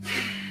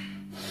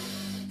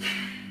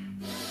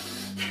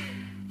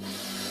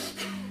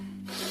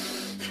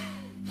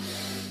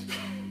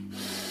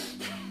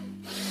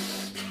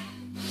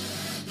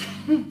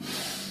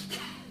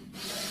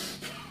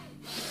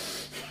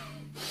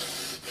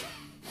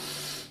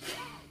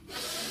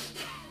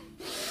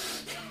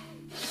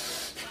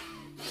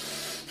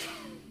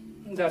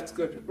 That's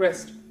good.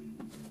 Rest.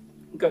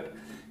 Good.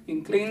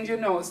 Incline your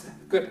nose.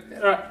 Good.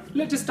 All right.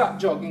 Let's just start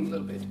jogging a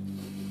little bit.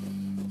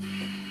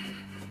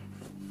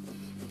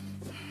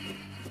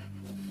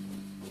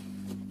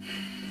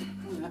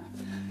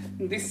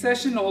 This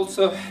session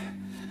also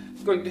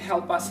going to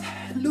help us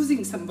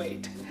losing some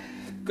weight.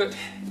 Good.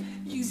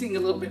 Using a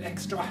little bit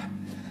extra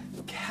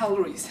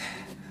calories.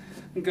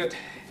 Good.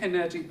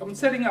 Energy. I'm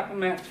setting up a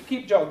mat.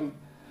 Keep jogging.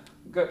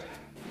 Good.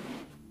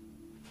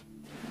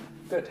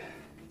 Good.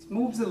 It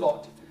moves a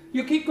lot.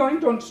 You keep going,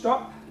 don't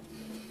stop.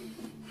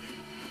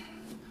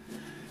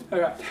 All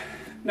right.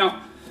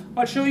 Now,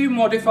 I'll show you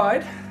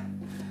modified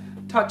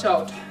touch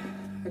out.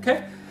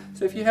 Okay?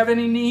 So if you have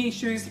any knee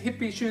issues,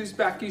 hip issues,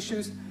 back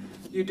issues,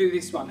 you do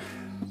this one.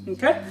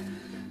 Okay?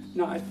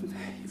 Now,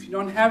 if you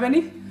don't have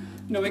any,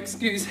 no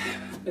excuse.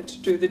 Let's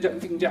do the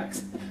jumping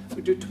jacks.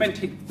 We do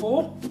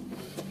 24.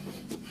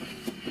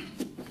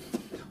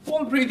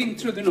 All breathing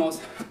through the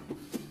nose.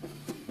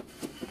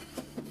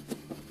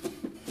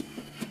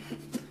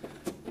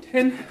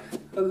 10,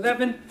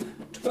 11,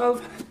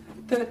 12,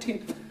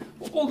 13,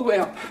 all the way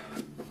up.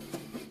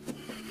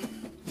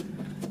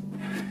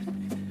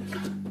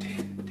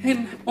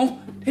 10,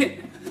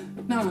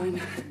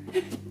 9,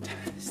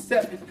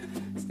 7,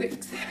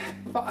 6,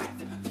 5.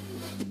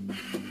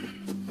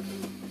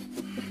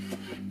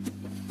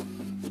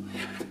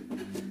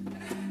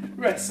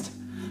 Rest.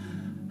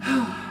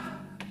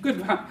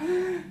 Good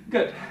one.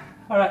 Good.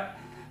 All right.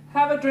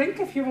 Have a drink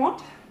if you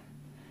want.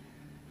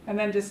 And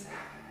then just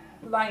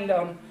lying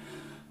down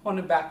on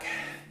the back.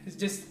 It's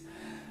just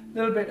a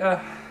little bit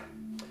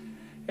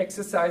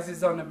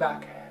exercises on the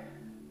back.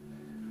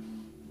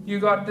 You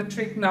got the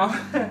trick now.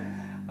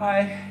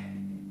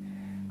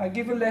 I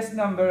give a less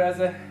number as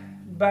a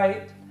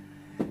bite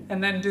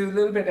and then do a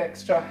little bit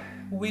extra.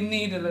 We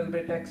need a little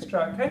bit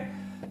extra, okay?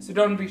 So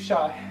don't be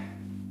shy.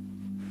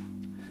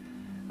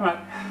 All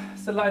right,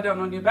 so lie down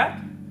on your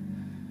back.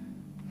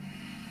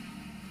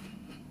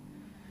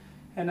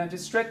 And I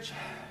just stretch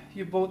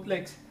your both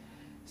legs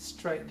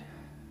straight.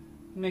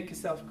 Make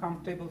yourself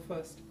comfortable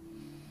first.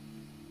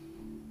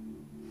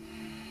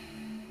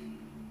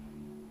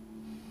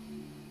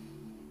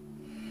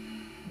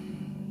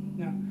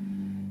 Now,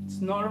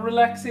 it's not a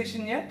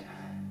relaxation yet,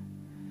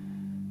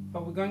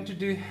 but we're going to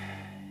do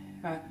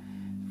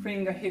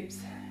freeing the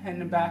hips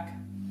and the back.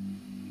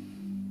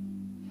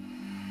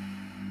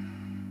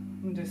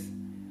 And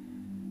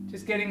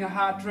just getting a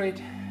heart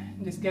rate,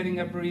 just getting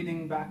a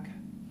breathing back.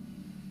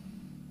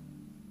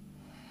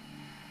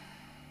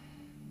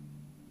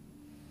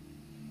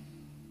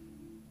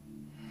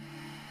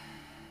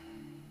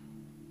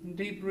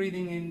 Deep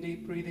breathing in,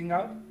 deep breathing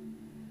out.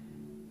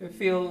 You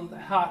feel the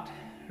heart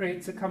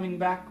rates are coming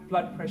back,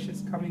 blood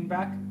pressure's coming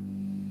back.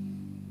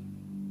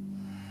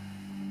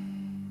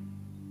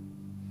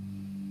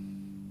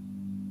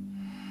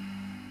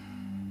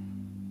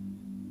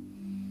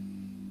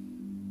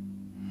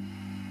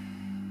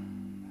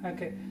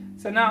 Okay,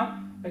 so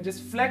now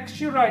just flex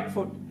your right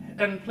foot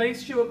and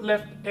place your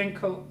left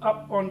ankle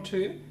up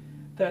onto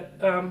that,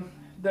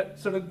 that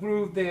sort of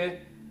groove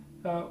there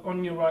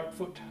on your right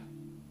foot.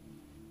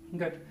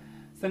 Good.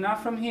 So now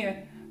from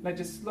here, let's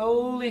just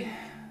slowly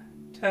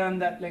turn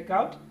that leg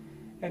out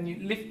and you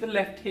lift the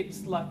left hip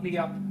slightly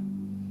up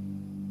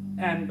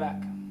and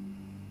back.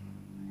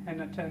 And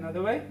now turn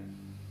other way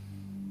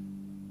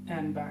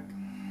and back.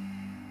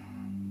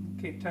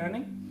 Keep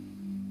turning.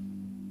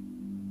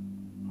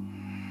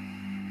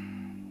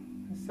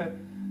 So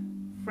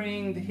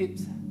freeing the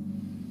hips.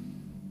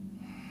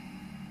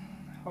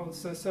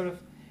 Also sort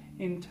of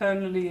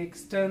internally,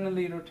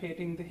 externally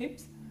rotating the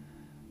hips.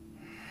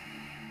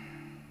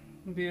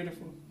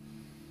 Beautiful.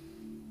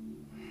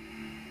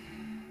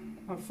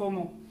 Or 4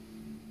 more.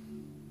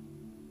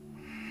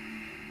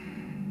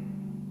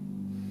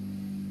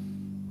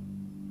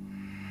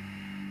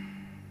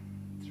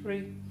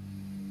 3.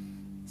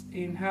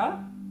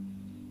 Inhale,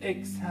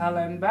 exhale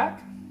and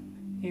back.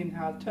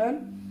 Inhale,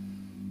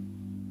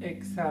 turn,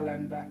 exhale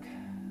and back.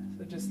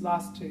 So just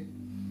last 2.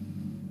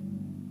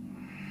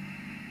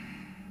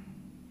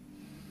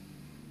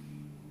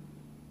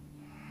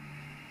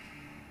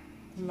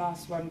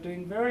 Last one,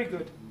 doing very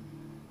good.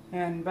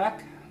 And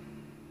back.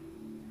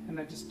 And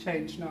I just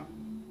change now.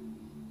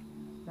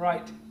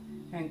 Right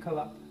ankle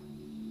up.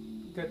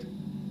 Good.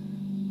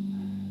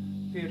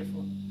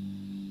 Beautiful.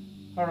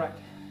 Alright,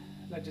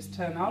 let's just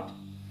turn out.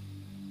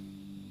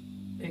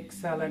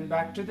 Exhale and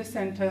back to the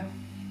center.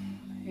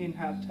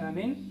 Inhale, turn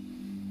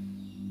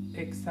in.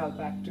 Exhale,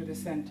 back to the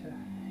center.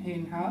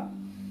 Inhale.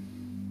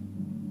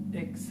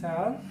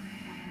 Exhale.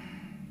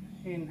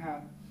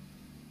 Inhale.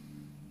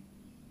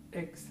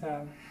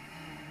 Exhale.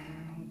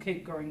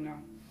 Keep going now.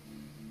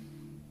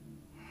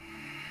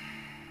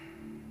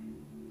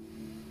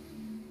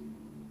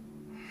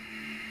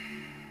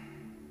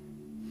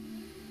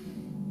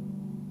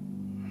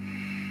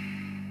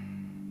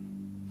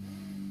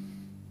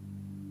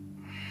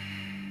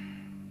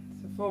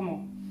 So 4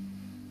 more.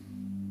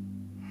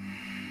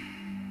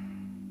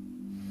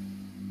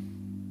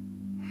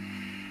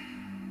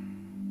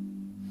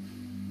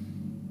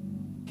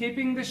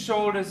 Keeping the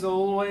shoulders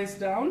always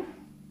down.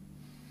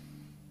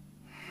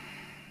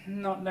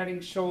 Not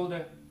letting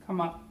shoulder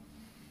come up.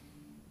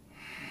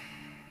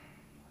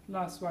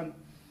 Last one.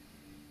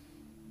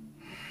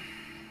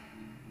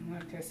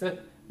 Okay, so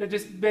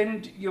just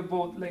bend your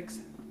both legs.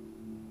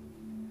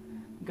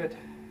 Good.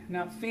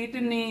 Now feet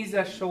and knees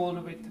are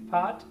shoulder width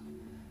apart.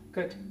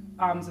 Good.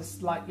 Arms are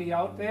slightly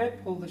out there.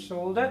 Pull the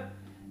shoulder.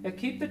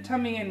 Keep the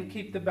tummy and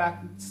keep the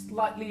back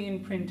slightly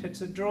imprinted.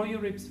 So draw your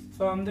ribs,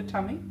 firm the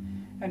tummy,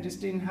 and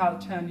just inhale,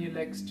 turn your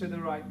legs to the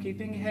right,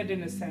 keeping your head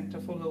in the center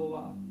for a little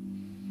while.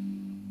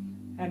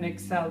 And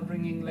exhale,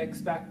 bringing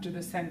legs back to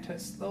the center,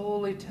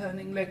 slowly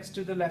turning legs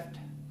to the left.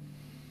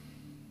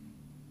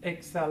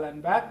 Exhale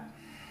and back.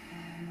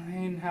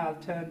 Inhale,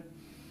 turn.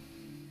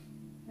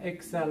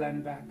 Exhale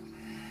and back.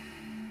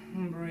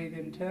 And breathe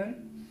in,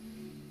 turn.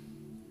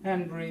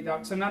 And breathe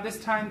out. So now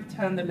this time,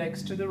 turn the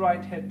legs to the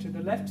right, head to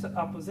the left, so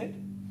opposite.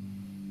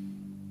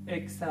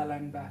 Exhale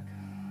and back.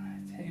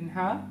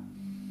 Inhale.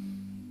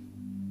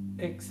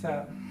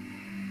 Exhale.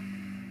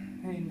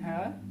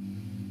 Inhale.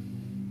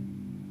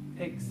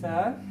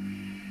 Exhale.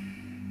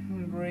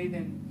 And breathe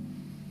in.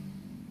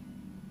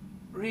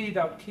 Breathe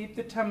out. Keep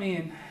the tummy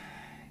in.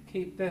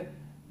 Keep the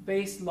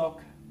base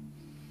lock.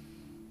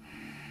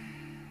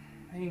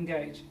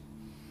 Engage.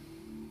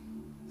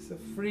 So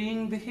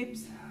freeing the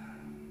hips,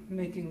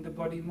 making the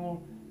body more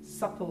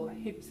supple,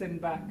 hips and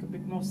back, a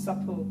bit more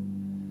supple,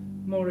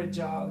 more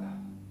agile.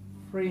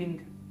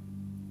 Freeing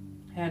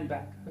and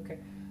back. Okay.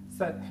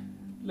 So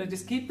let's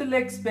just keep the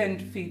legs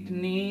bent, feet,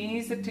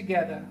 knees are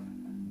together.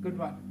 Good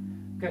one.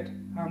 Good.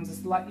 Arms are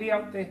slightly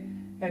out there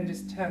and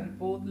just turn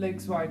both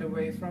legs wide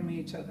away from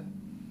each other.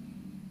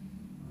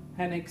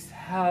 And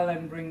exhale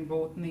and bring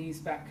both knees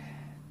back.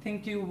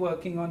 Think you're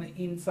working on the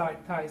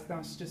inside thighs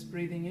now, so just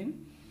breathing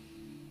in.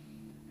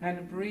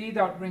 And breathe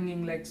out,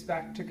 bringing legs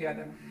back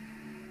together.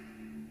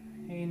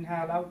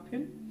 Inhale,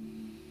 open.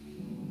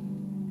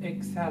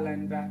 Exhale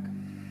and back.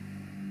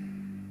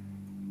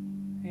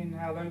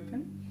 Inhale,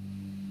 open.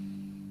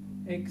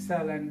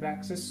 Exhale and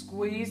back. So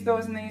squeeze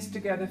those knees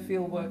together.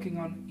 Feel working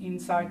on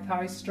inside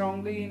thighs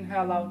strongly.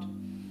 Inhale out.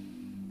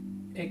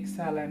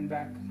 Exhale and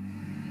back.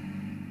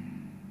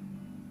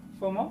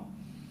 4 more.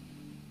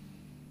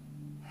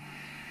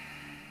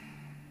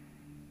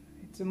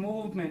 It's a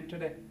movement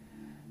today.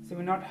 So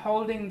we're not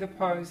holding the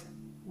pose,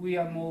 we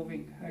are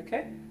moving,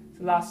 okay?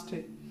 So last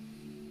two.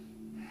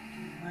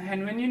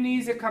 And when your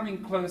knees are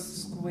coming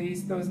close,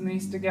 squeeze those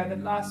knees together.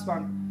 Last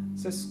one.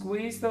 So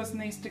squeeze those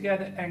knees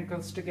together,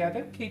 ankles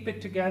together. Keep it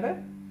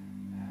together.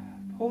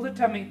 Pull the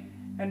tummy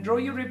and draw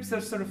your ribs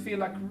that sort of feel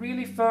like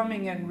really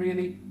firming and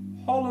really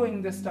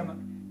hollowing the stomach.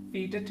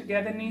 Feet are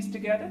together, knees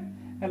together.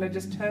 And let's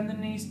just turn the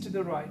knees to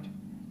the right.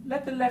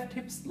 Let the left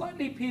hip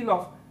slightly peel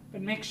off,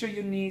 but make sure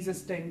your knees are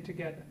staying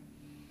together.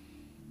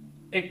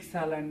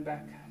 Exhale and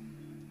back.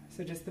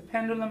 So just the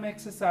pendulum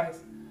exercise,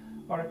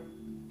 or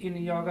in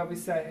yoga we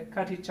say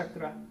Kati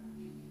Chakra.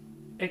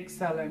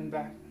 Exhale and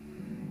back.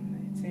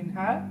 It's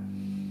inhale.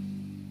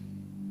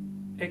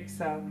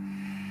 Exhale.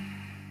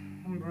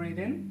 And breathe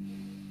in.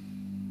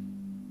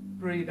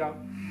 Breathe out.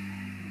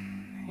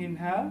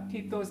 Inhale.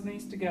 Keep those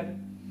knees together.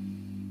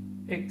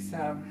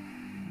 Exhale.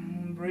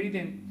 And breathe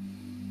in.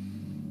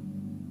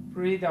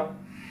 Breathe out.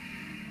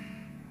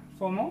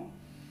 4 more.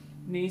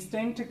 Knees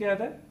staying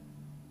together.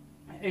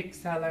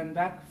 Exhale and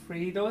back.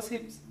 Free those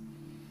hips.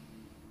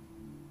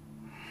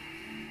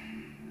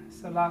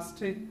 So last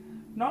two.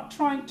 Not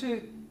trying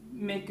to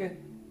make a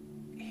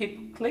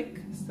hip click,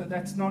 so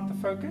that's not the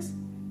focus.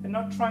 And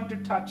not trying to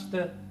touch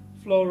the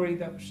floor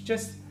either. It's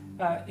just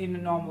in a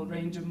normal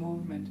range of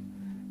movement.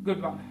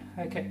 Good one.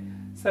 Okay.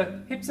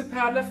 So hips are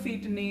parallel,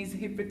 feet and knees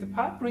hip width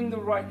apart. Bring the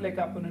right leg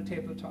up on a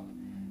tabletop.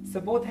 So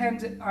both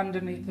hands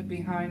underneath and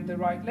behind the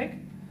right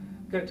leg.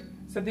 Good.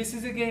 So this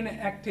is again an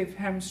active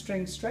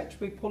hamstring stretch.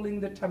 We're pulling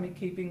the tummy,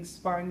 keeping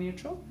spine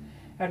neutral.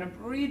 And a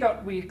breathe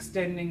out, we're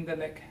extending the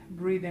leg.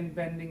 Breathe in,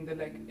 bending the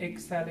leg.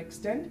 Exhale,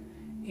 extend.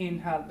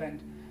 Inhale,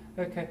 bend.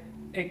 Okay.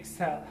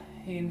 Exhale.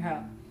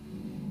 Inhale.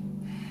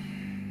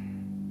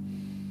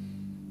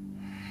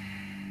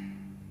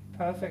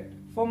 Perfect.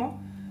 4 more.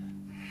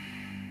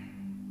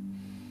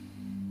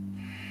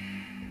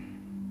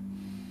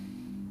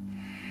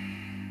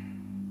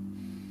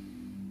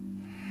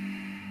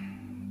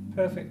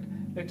 Perfect.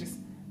 Let's just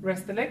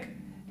rest the leg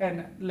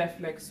and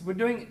left leg. So we're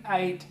doing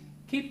 8.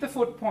 Keep the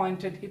foot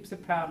pointed, hips are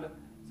parallel.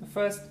 So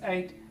first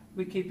 8,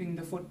 we're keeping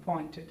the foot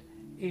pointed.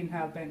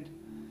 Inhale, bend.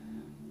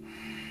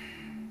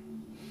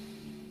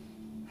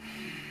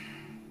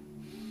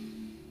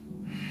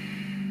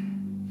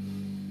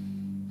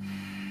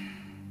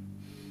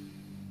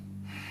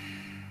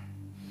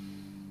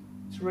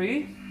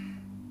 Three.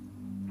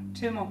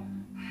 2 more.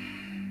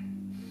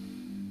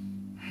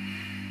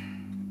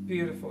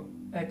 Beautiful.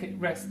 Okay,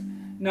 rest.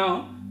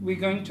 Now we're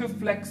going to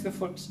flex the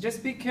foot.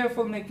 Just be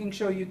careful making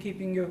sure you're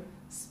keeping your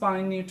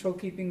spine neutral,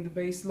 keeping the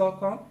base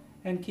lock on,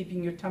 and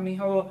keeping your tummy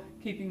whole,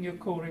 keeping your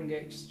core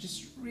engaged.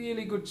 Just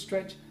really good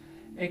stretch.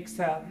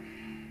 Exhale.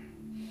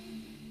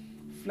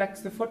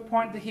 Flex the foot,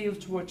 point the heel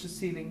towards the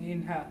ceiling.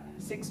 Inhale.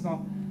 6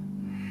 more.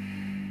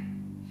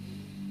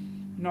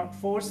 Not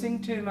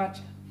forcing too much.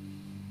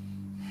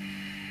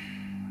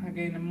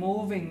 Again,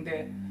 moving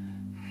there.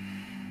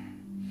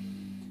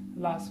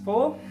 Last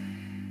 4.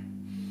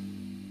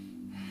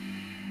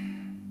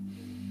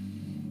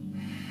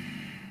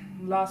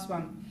 Last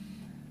one.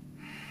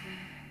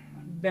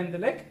 Bend the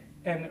leg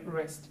and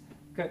rest.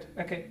 Good.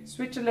 Okay.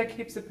 Switch the leg,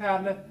 hips are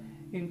parallel.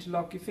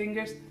 Interlock your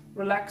fingers.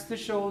 Relax the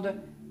shoulder.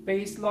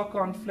 Base lock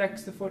on.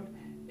 Flex the foot.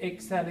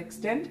 Exhale,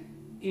 extend.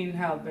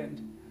 Inhale,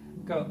 bend.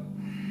 Go.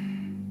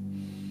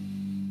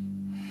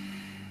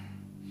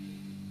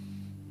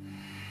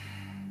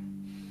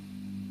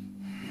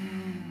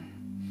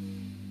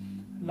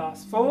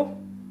 Last 4.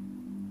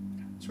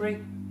 3.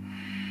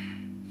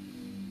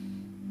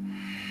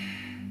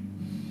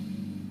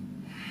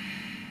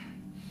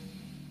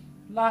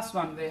 Last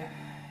one there,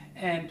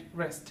 and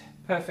rest.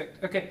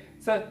 Perfect. Okay,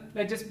 so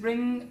let's just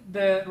bring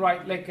the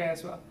right leg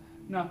as well.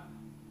 Now,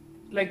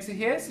 legs are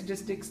here, so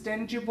just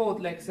extend your both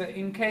legs. So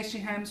in case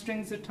your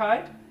hamstrings are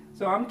tight,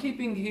 so I'm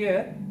keeping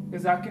here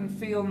because I can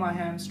feel my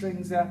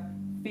hamstrings are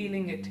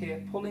feeling it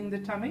here, pulling the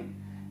tummy,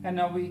 and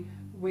now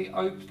we're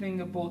opening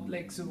both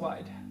legs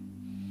wide.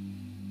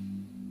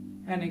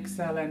 And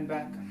exhale and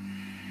back.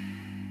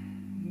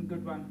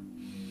 Good one.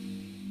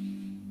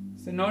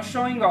 So no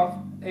showing off.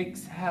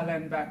 Exhale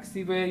and back.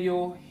 See where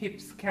your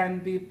hips can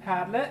be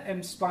parallel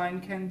and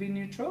spine can be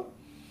neutral.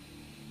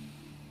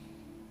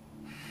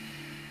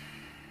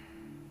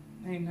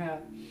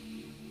 Inhale.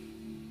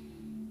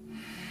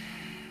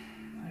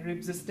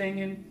 Ribs are staying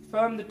in.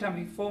 Firm the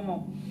tummy. 4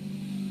 more.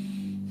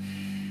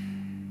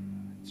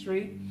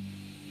 3.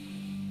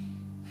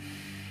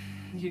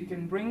 You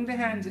can bring the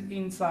hands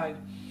inside.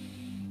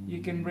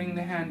 You can bring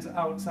the hands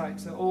outside.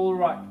 So all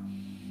right.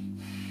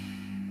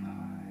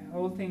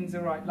 All things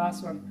are right.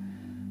 Last one.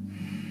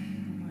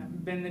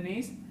 Bend the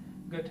knees.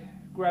 Good.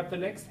 Grab the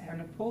legs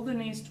and pull the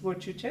knees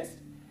towards your chest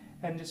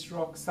and just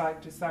rock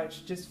side to side,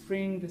 just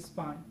freeing the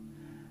spine.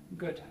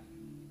 Good.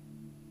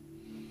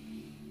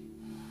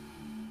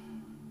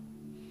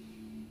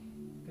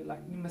 Feel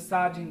like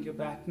massaging your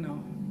back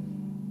now.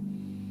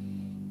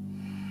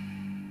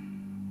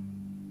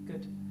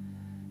 Good.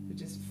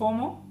 Just 4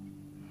 more.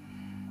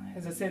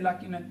 As I said,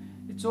 like,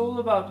 it's all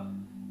about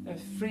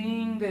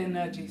freeing the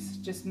energies,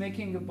 just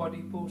making your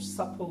body more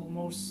supple,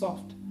 more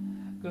soft,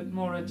 good,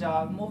 more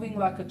agile, moving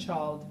like a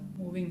child,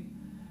 moving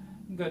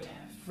good,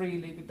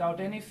 freely, without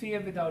any fear,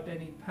 without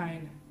any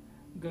pain.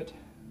 Good.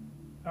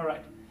 All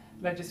right,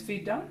 let us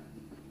feet down.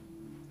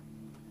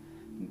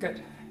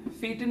 Good.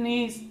 Feet and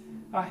knees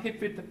are hip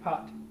width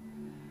apart.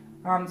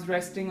 Arms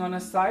resting on a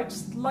side,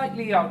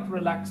 slightly out.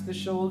 Relax the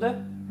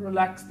shoulder,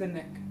 relax the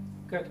neck.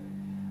 Good.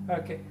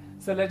 Okay,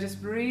 so let's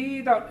just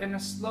breathe out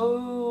and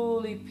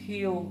slowly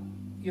peel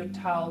your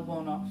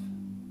tailbone off.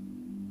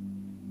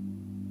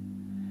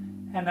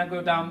 And now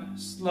go down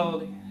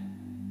slowly.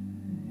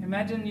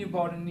 Imagine you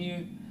bought a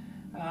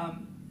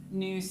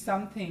new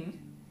something,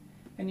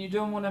 and you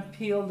don't want to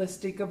peel the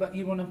sticker, but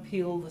you want to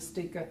peel the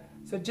sticker.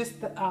 So just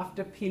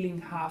after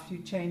peeling half, you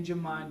change your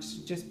mind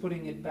to just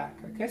putting it back.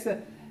 Okay,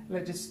 so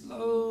let's just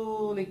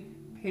slowly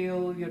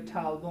peel your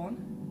tailbone.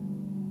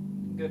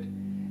 Good.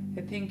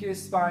 I think your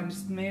spine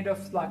is made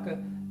of like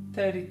a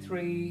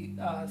 33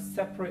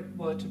 separate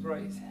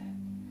vertebrae,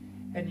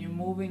 and you're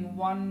moving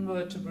one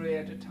vertebrae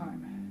at a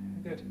time.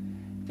 Good.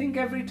 I think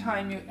every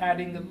time you're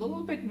adding a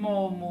little bit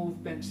more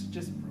movement,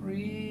 just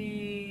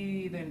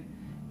breathe in.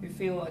 You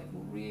feel like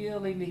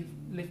really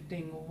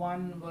lifting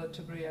one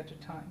vertebrae at a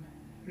time.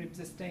 Ribs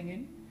are staying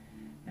in,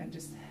 and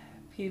just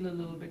peel a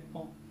little bit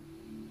more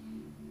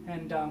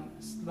and down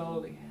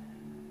slowly.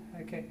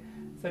 Okay,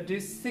 so do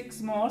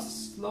 6 more,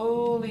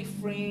 slowly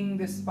freeing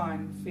the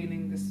spine,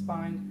 feeling the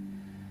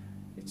spine.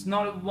 It's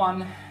not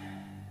one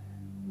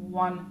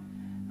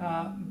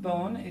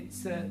bone,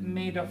 it's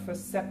made of a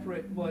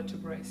separate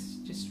vertebrae.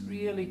 Just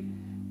really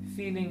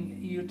feeling,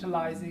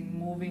 utilizing,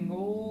 moving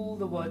all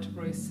the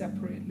vertebrae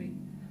separately.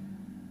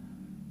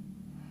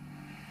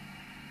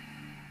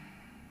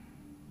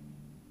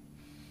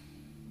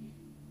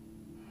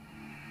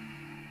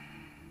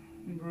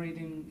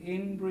 Breathing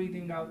in,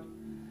 breathing out.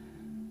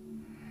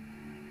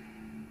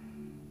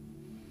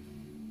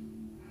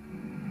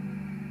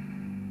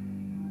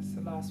 That's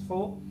the last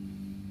 4.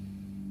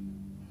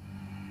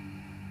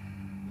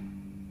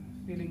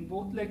 Feeling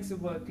both legs are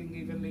working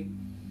evenly.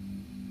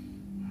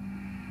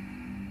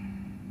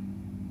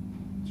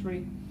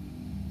 3.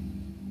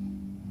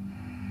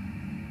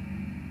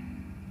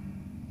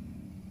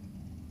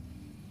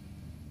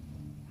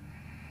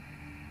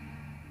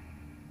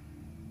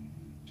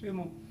 2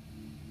 more.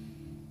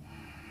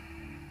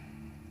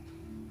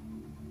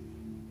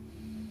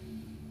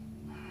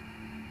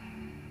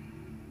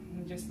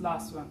 Just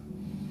last one.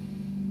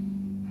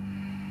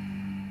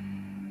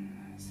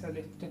 So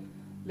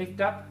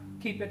lift up,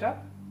 keep it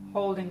up,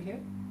 holding here.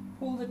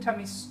 Pull the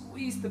tummy,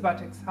 squeeze the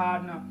buttocks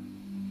hard now.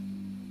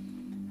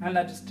 And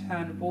let's just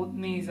turn both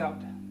knees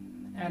out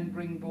and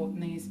bring both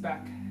knees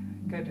back.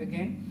 Good,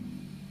 again.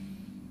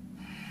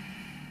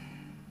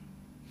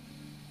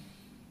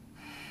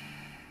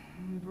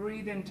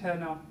 Breathe in,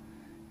 turn out,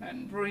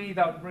 and breathe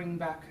out, bring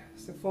back.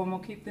 So 4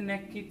 more, keep the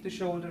neck, keep the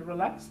shoulder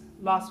relaxed.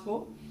 Last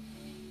 4.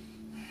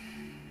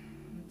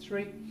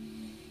 3.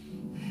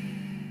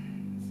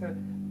 So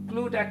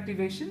glute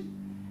activation,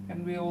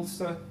 and we're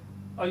also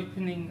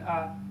opening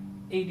our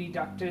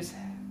adductors.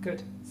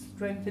 Good.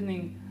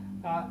 Strengthening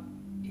our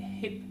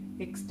hip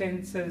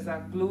extensors,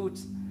 our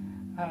glutes,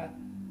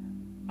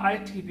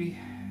 ITB.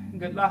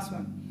 Good. Last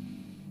one.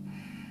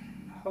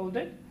 Hold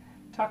it.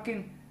 Tuck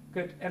in.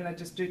 Good. And let's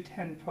just do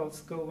 10 pulse.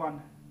 Go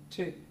 1,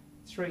 2,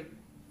 3,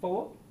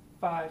 4,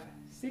 5,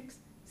 6,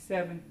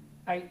 7,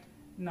 8,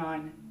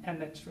 9, and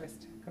let's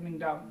rest. Coming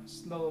down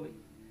slowly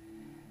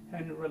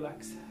and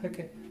relax.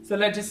 Okay, so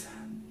let's just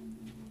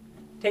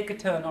take a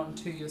turn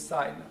onto your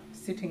side now.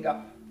 Sitting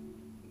up.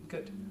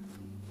 Good.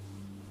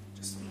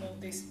 Just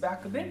move this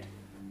back a bit.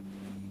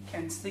 You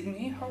can see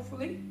me,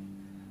 hopefully.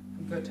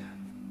 Good.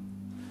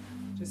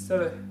 Just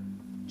sort of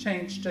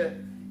change the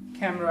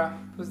camera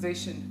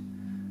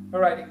position.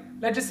 Alrighty,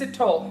 let's just sit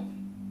tall.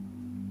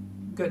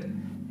 Good.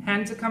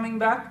 Hands are coming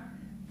back.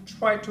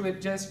 Try to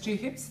adjust your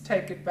hips,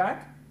 take it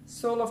back.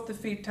 Sole of the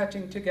feet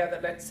touching together.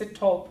 Let's sit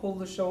tall. Pull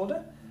the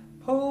shoulder,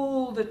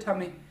 pull the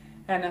tummy,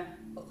 and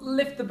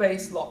lift the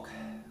base lock.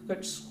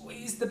 Good.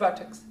 Squeeze the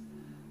buttocks.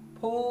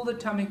 Pull the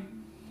tummy.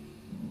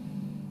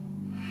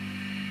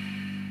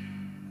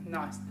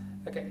 Nice.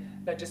 Okay.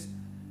 Let's just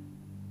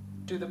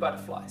do the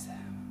butterflies.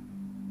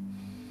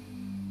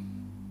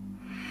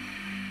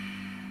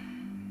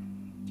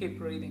 Keep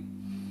breathing.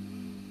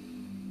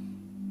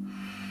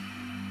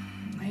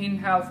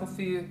 Inhale for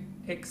few.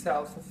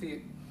 Exhale for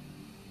few.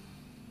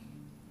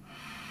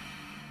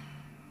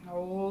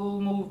 Whole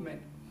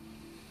movement.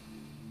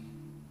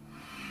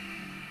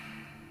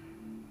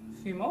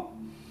 A few more.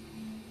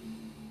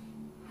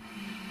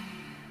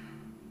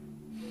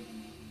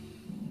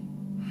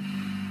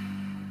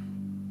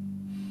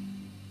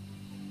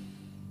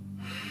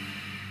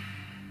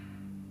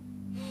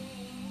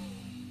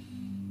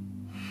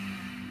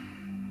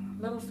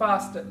 A little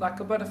faster,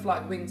 like a butterfly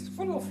wings,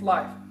 full of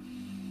life.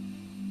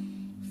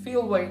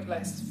 Feel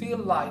weightless, feel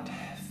light,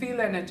 feel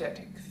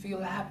energetic,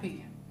 feel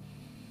happy.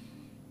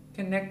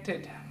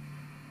 Connected.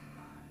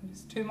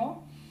 Just 2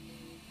 more.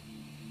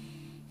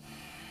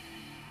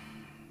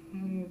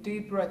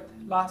 Deep breath,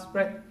 last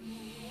breath.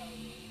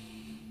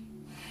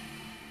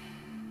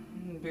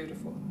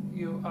 Beautiful.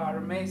 You are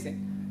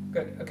amazing.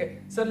 Good. Okay.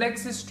 So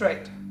legs is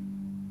straight.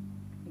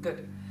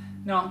 Good.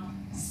 Now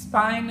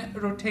spine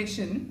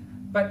rotation,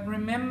 but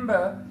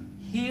remember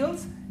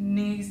heels,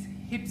 knees,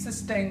 hips are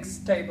staying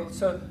stable.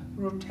 So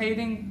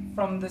rotating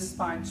from the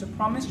spine. So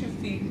promise your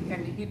feet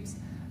and hips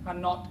are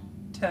not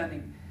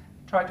turning.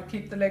 Try to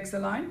keep the legs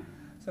aligned.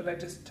 So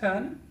let's just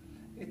turn.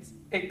 It's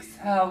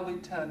exhale, we're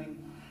turning.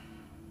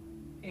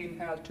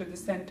 Inhale to the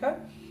center.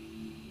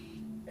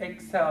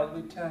 Exhale,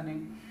 we're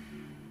turning.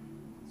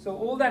 So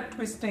all that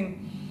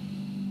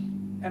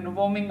twisting and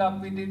warming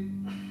up we did,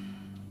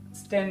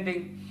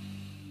 standing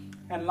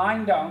and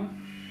lying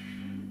down,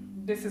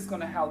 this is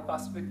going to help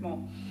us a bit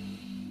more.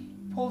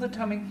 Pull the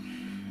tummy.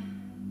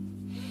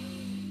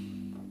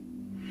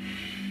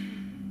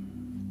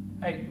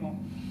 8 more.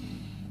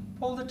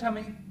 Pull the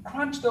tummy,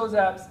 crunch those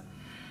abs.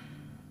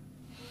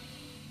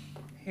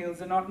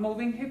 Heels are not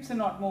moving, hips are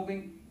not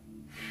moving.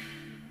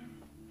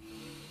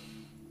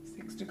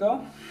 6 to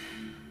go.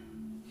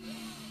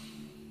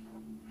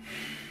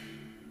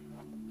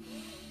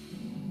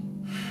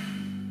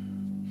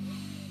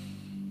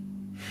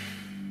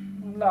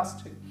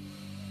 Last 2.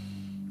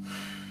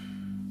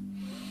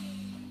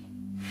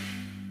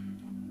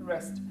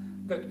 Rest.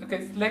 Good.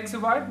 Okay, legs are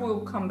wide.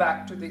 We'll come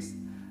back to this.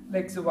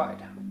 Legs are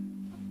wide.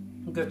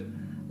 Good.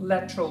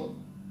 Lateral.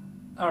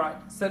 All right.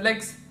 So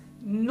legs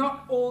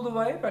not all the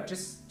way, but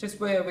just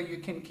wherever you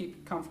can keep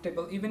it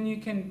comfortable. Even you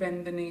can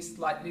bend the knees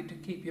slightly to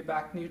keep your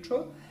back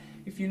neutral.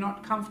 If you're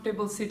not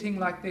comfortable sitting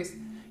like this,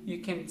 you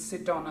can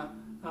sit on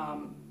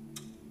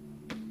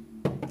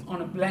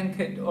a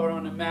blanket or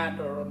on a mat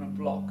or on a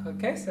block.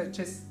 Okay, so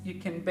just you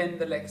can bend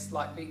the legs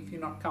slightly if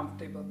you're not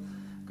comfortable.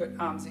 Good.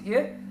 Arms are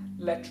here.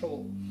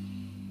 Lateral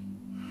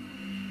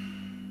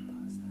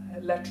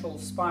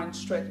spine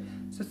stretch.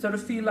 So sort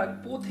of feel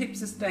like both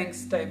hips are staying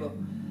stable.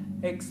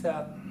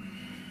 Exhale.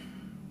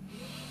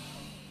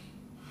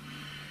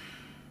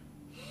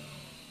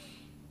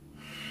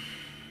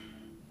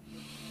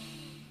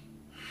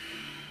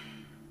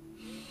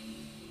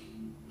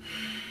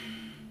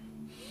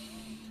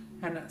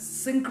 And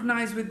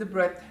synchronize with the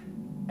breath.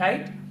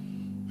 8.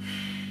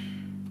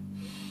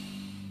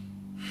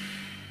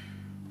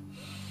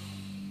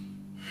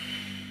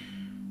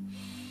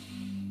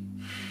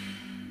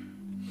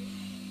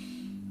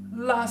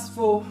 Last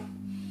 4.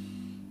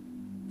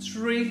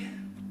 3.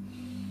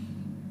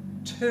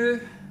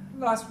 2.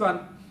 Last 1.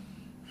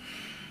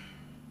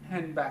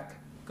 And back.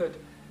 Good.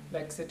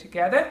 Legs are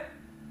together.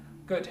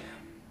 Good.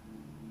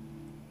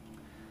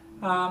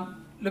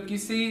 Look, you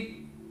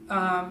see,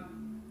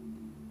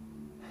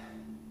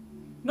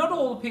 not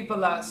all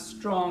people are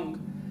strong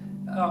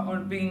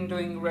on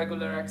doing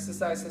regular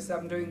exercises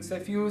I'm doing. So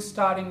if you're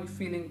starting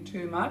feeling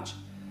too much,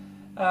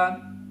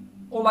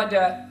 all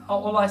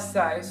I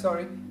say,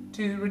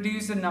 to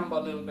reduce the number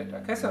a little bit.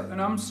 Okay, so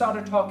and I'm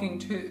started talking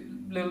to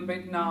a little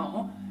bit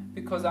now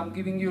because I'm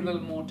giving you a little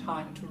more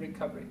time to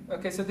recovery.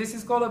 Okay, so this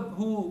is called a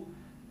Bhu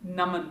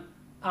Naman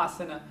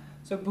asana.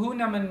 So Bhu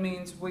Naman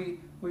means we're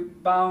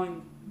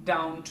bowing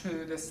down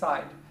to the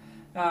side.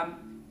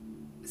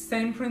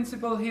 Same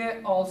principle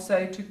here. I'll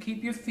say to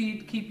keep your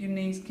feet, keep your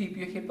knees, keep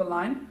your hip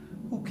aligned.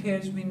 Who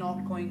cares? We're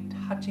not going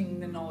touching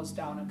the nose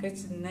down. Okay,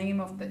 it's the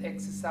name of the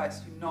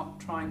exercise. You're not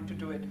trying to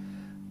do it.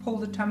 Pull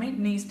the tummy,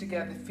 knees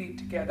together, feet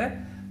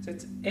together. So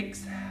it's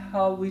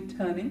exhale, we're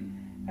turning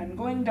and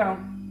going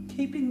down,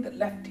 keeping the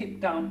left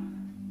hip down.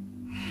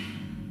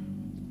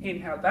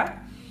 Inhale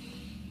back.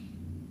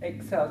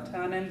 Exhale,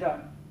 turn and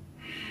down.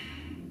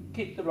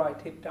 Keep the right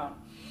hip down.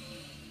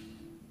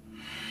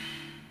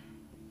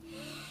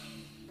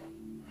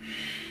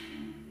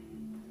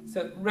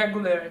 So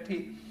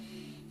regularity,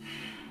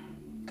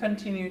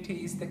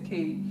 continuity is the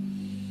key.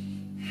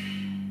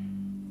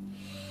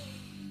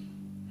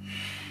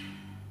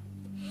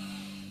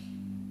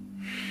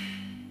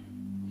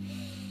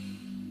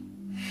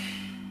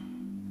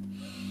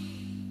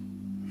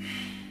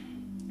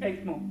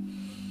 Eight more.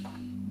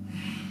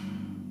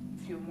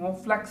 If you're more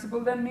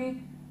flexible than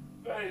me,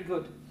 very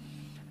good.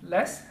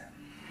 Less,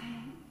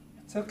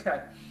 it's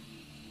okay.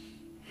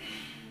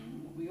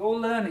 We're all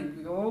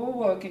learning, we're all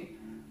working.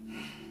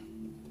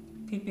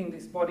 Keeping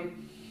this body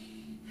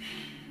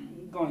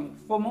going.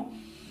 4 more.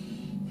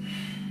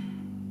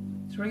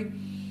 3.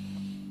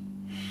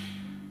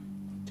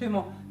 2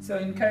 more. So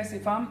in case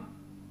if I'm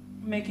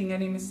making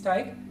any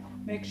mistake,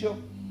 make sure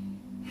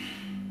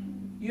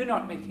you're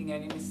not making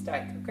any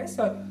mistake. Okay,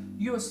 so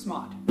you're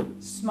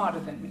smarter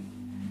than me,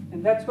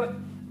 and that's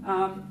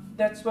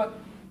what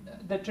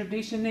the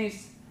tradition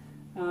is.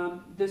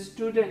 The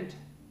student,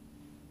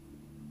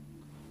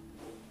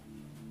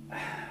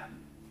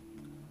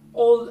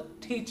 all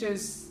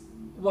teachers'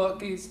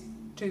 work is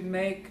to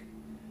make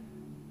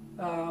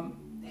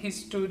his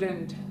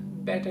student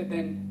better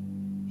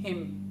than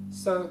him.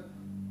 So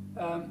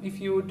if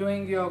you're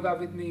doing yoga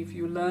with me, if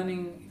you're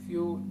learning, if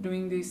you're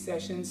doing these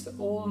sessions,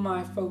 all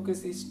my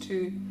focus is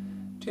to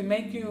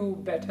make you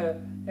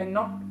better, and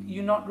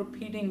you're not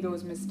repeating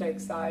those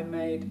mistakes I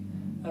made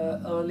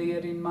earlier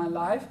in my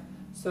life.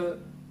 So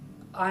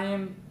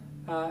I'm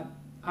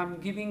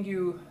giving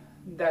you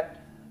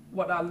that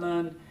what I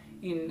learned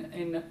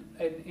in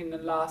the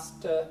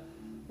last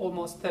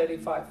almost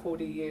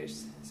 35-40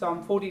 years. So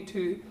I'm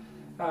 42.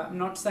 I'm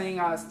not saying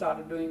I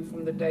started doing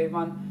from the day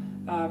one.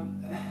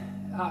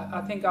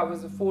 I think I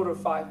was 4 or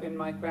 5 when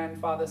my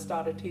grandfather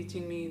started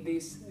teaching me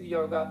these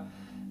yoga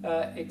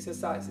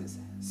exercises.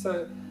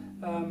 So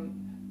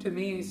to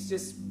me, it's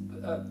just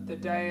the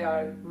day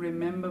I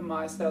remember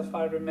myself.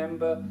 I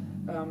remember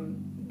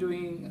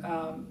doing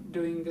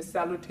the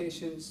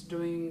salutations,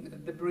 doing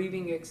the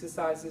breathing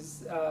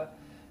exercises,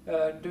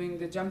 doing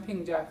the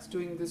jumping jacks,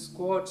 doing the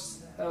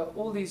squats,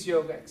 all these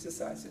yoga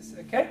exercises.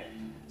 Okay,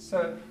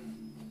 so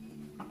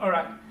all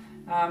right.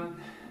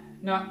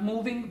 Now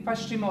moving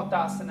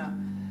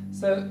Paschimottanasana.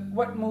 So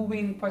what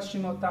moving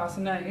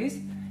Paschimottanasana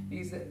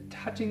is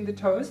touching the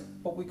toes,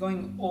 but we're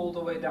going all the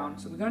way down.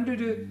 So we're going to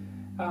do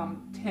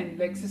 10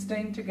 legs are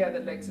staying together,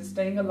 legs are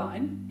staying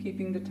aligned,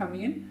 keeping the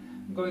tummy in,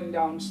 going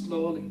down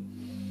slowly.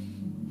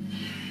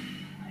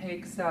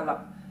 Exhale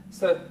up.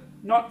 So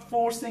not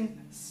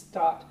forcing,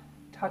 start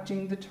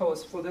touching the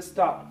toes for the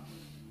start.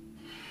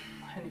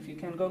 And if you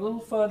can go a little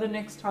further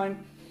next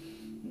time,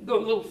 go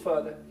a little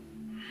further.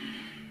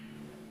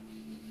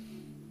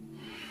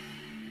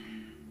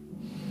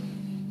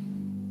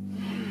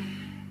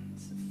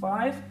 So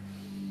 5,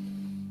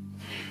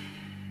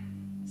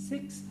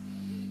 6,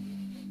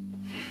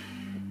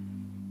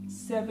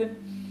 7,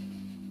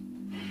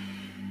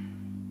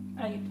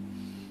 8,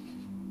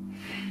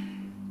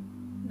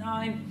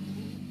 9,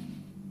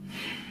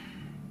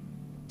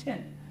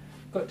 10.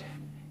 Good.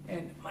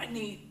 And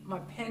my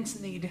pants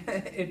need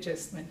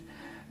adjustment.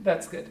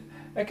 That's good.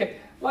 Okay,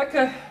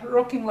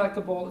 rocking like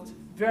a ball. It's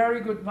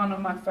very good. One of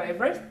my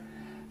favorite.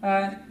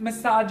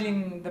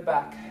 Massaging the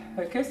back.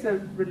 Okay,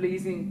 so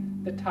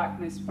releasing the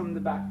tightness from the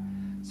back.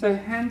 So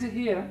hands are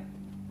here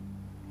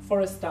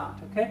for a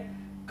start. Okay,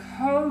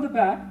 curl the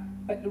back.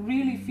 Like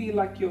really feel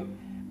like your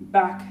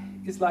back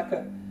is like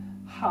a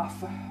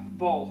half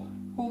ball.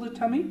 Hold the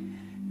tummy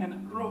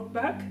and rock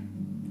back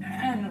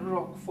and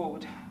rock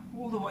forward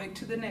all the way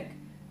to the neck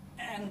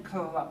and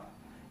curl up.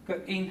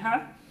 Go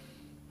inhale.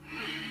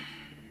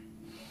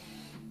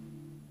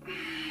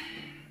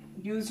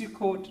 Use your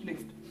core to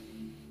lift.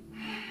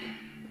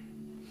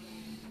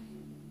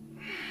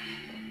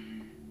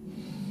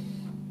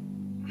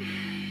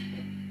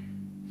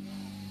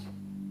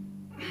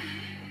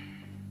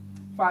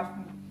 Five,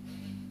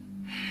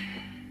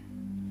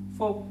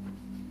 4,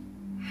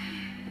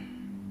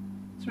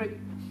 3, 2.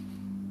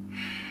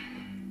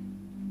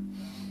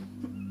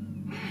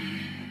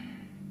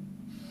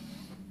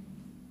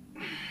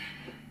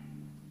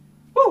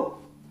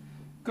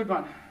 Good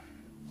one.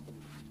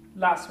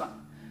 Last one.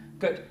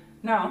 Good.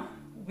 Now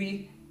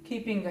we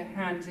keeping the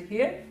hands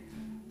here.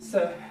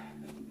 So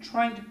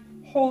trying to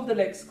hold the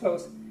legs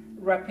close,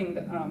 wrapping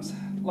the arms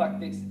like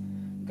this.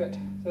 Good.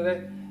 So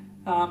that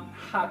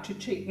hard to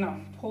cheat.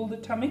 Now pull the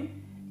tummy,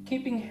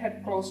 keeping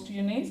head close to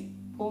your knees.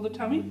 Pull the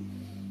tummy.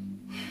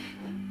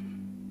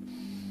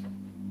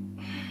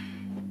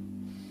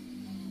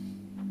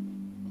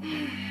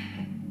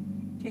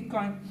 Keep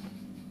going.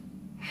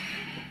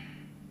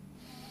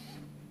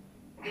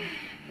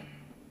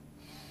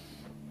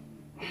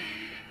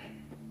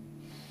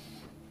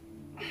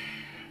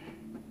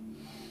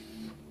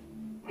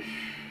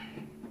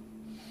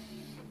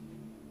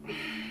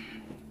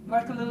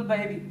 Like a little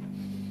baby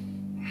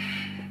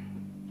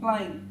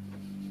playing.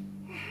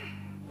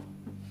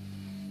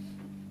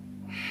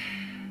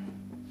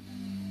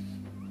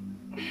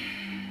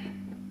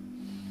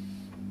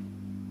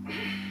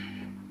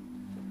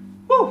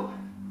 Woo!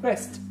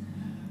 Rest.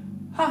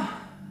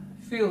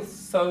 Feels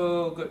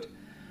so good.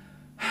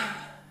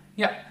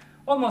 Yeah,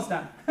 almost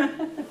done.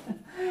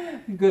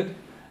 Good.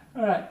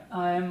 All right,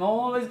 I'm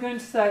always going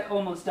to say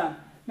almost done.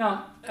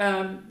 Now,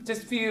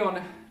 just for you on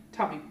a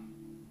tummy.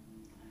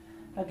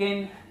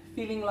 Again,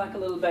 feeling like a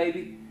little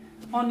baby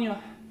on your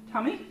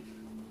tummy.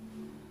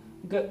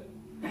 Good.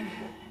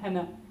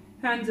 And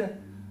hands are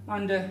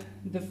under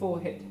the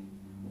forehead.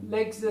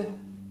 Legs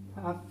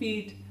are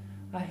feet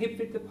are hip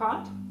width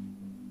apart.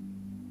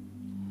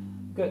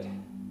 Good.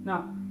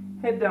 Now,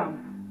 head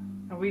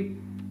down. Are we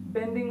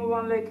bending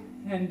one leg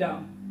and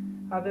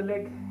down? Other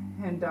leg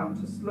and down.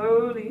 So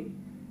slowly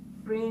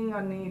freeing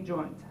our knee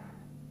joint.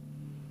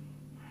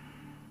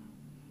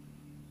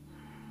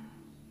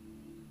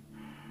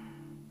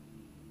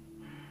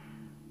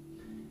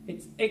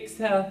 It's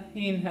exhale,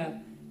 inhale,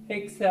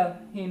 exhale,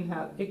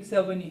 inhale.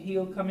 Exhale when your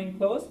heel coming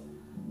close.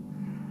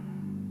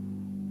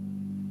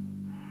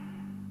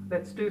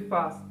 Let's do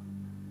fast.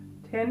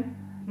 10,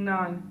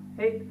 9,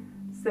 8,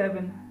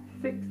 7,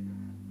 6,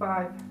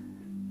 5,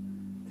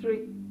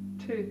 3,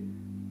 2,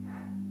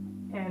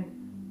 and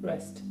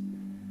rest.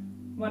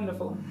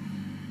 Wonderful.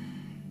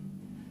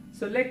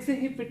 So legs are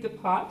hip width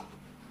apart,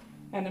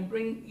 and then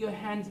bring your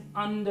hands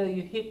under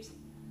your hips.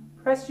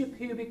 Press your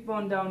pubic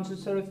bone down to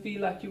sort of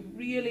feel like you're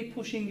really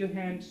pushing your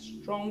hands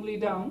strongly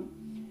down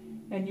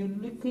and you're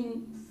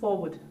looking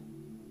forward.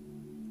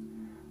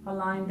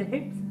 Align the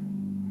hips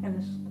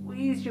and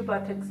squeeze your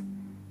buttocks.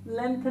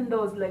 Lengthen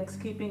those legs,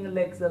 keeping the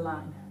legs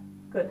aligned.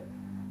 Good.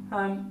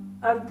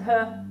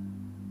 Ardha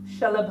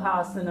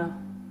Shalabhasana,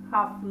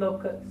 half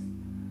locust.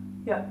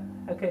 Yeah,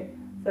 okay.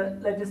 So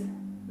let's just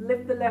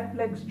lift the left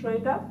leg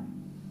straight up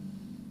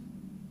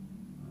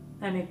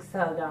and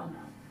exhale down.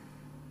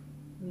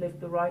 Lift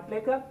the right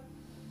leg up.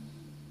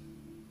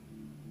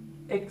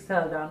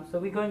 Exhale down. So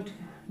we're going to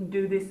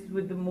do this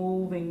with the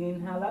moving.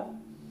 Inhale up.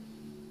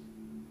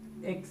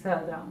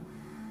 Exhale down.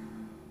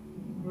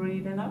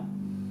 Breathe in up.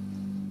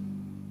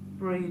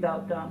 Breathe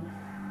out down.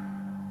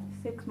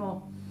 6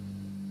 more.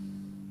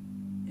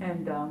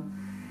 And down.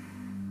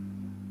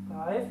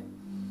 5.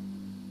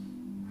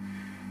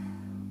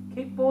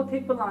 Keep both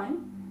hip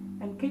aligned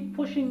and keep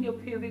pushing your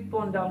pubic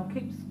bone down.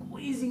 Keep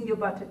squeezing your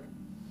buttock.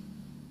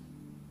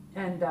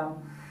 And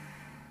down.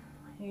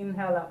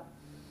 Inhale up.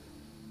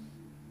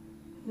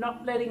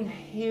 Not letting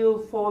heel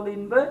fall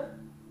inward.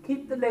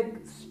 Keep the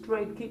leg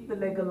straight, keep the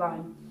leg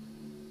aligned.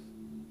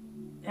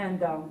 And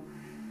down.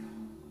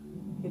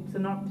 Hips are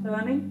not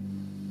turning.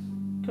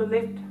 To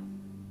lift.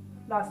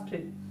 Last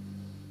 2.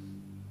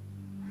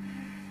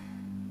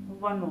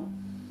 1 more.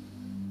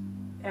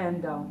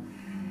 And down.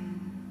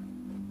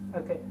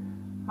 Okay.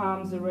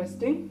 Arms are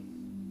resting.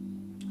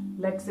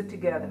 Legs are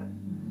together.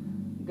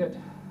 Good.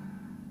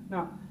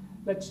 Now,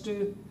 let's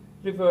do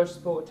reverse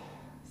boat.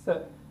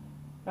 So,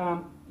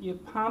 your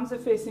palms are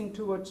facing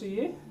towards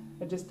you.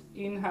 And just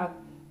inhale.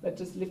 Let's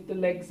just lift the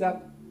legs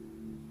up.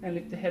 And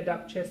lift the head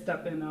up, chest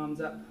up, and arms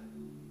up.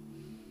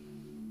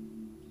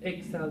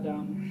 Exhale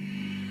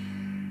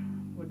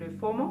down. We'll do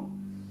 4 more.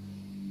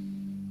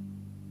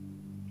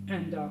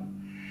 And down.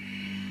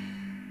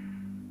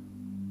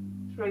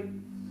 3.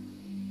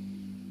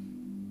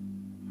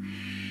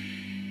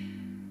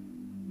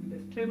 And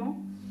just 2 more.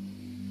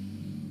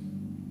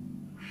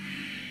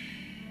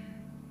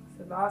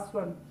 So last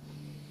one.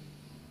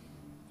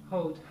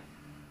 Hold.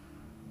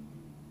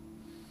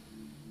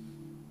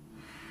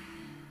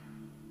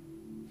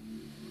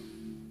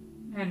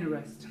 And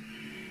rest.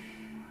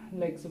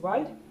 Legs are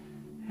wide,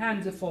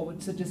 hands are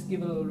forward, so just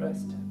give a little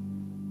rest.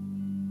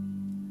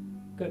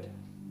 Good.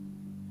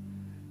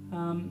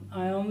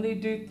 I only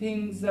do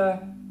things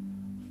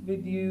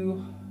with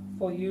you,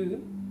 for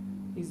you,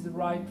 is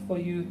right for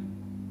you,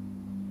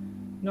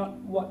 not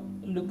what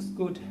looks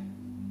good.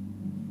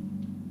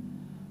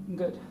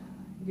 Good.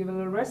 Give a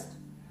little rest.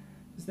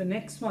 Because the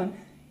next one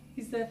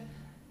is a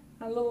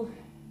little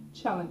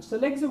challenge. So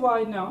legs are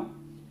wide now,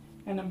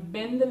 and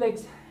bend the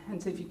legs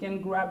and see if you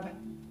can grab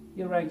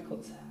your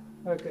ankles.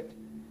 Oh, good.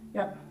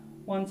 Yep.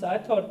 Once I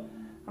thought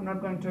I'm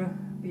not going to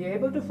be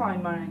able to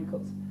find my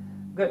ankles.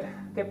 Good.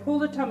 Okay, pull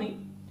the tummy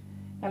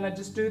and I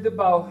just do the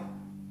bow.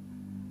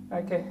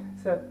 Okay,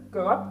 so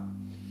go up,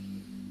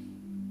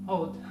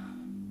 hold,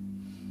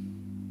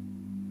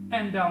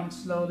 and down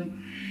slowly.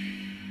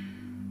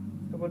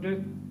 So we'll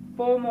do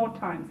 4 more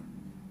times.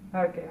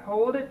 Okay,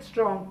 hold it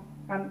strong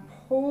and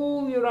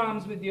pull your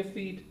arms with your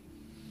feet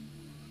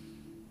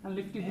and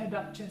lift your head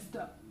up, chest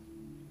up,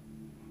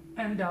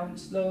 and down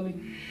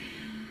slowly.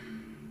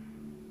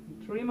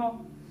 3 more.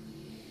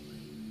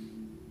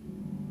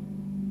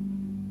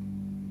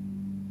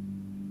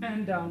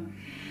 And down.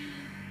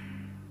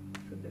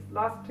 So this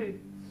last 2.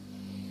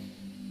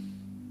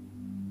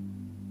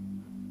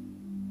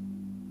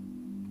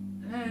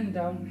 And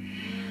down.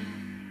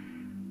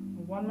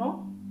 1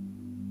 more.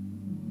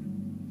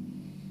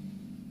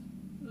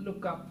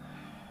 Look up.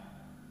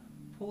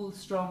 Pull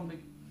strongly.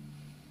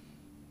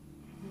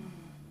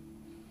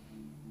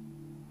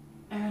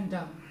 And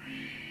down.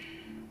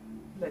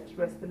 Let's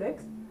rest the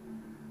legs.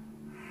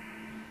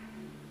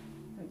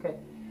 Okay.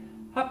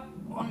 Up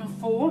on a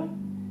 4.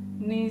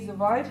 Knees are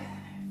wide.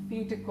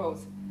 Feet are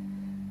closed.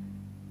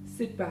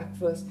 Sit back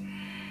first.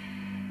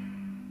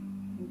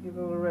 And give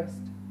a little rest.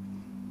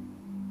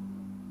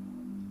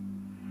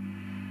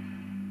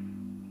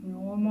 You're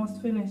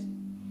almost finished.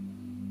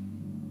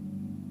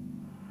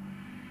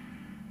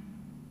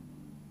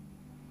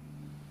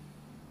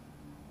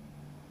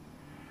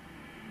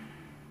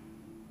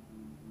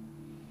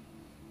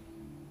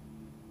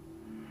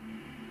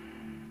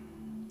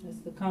 That's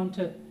the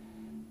counter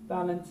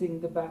balancing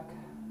the back.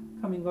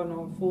 Coming on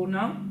all 4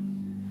 now.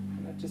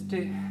 And I just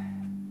do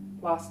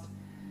last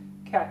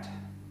cat.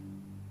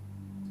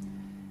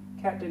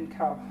 Cat and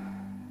cow.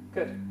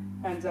 Good.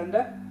 Hands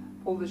under.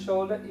 Pull the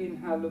shoulder.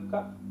 Inhale, look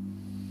up.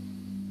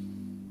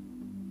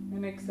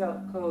 And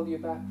exhale, curl your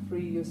back.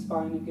 Free your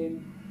spine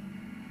again.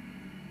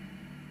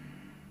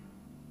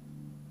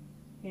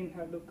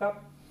 Inhale, look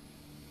up.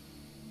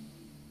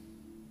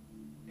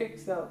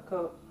 Exhale,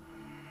 curl.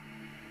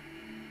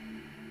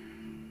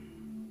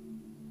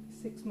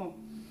 6 more.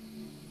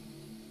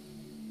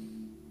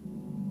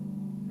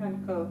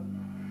 And curl.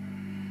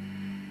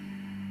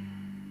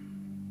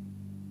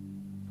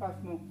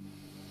 5 more.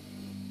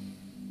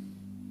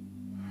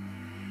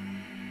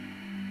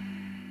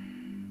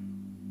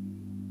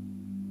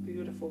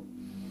 Beautiful.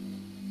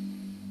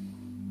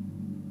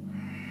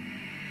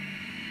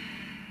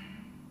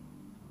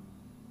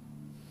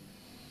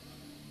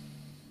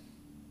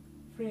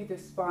 Free the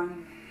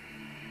spine.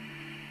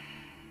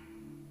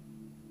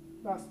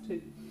 Last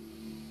two.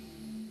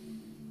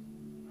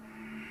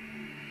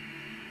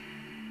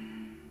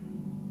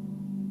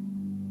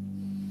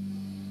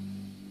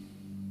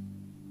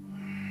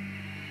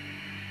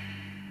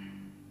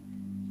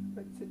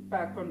 Let's sit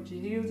back onto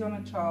your heels on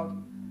a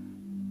child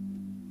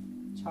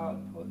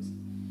pose.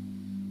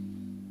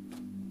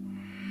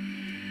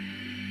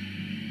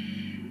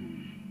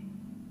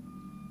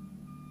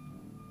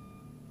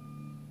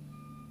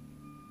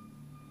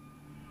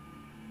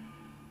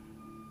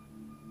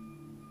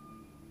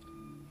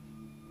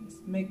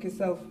 Just make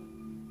yourself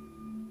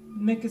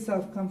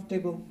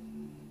comfortable.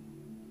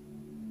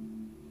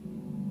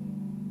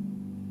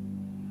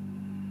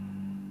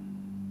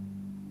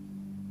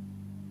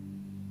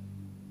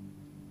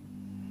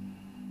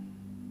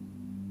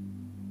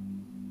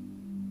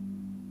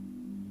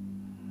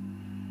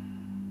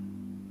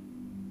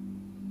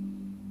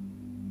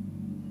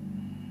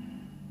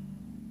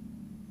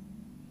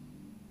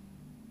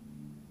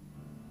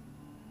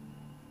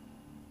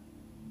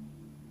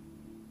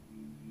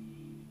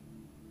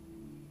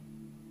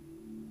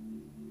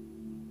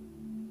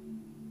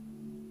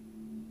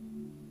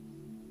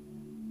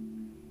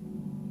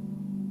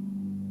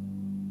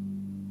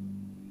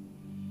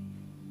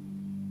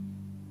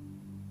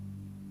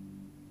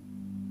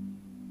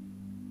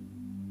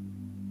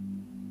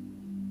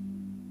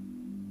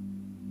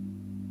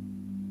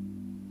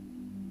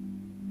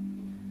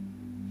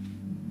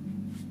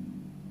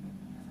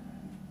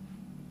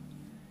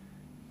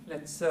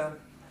 Let's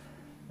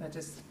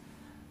just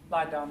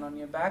lie down on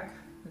your back.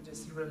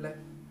 Just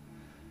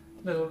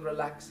little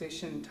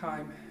relaxation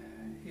time.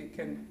 You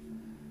can,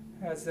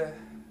 as a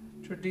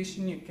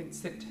tradition, you can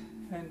sit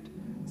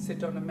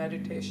on a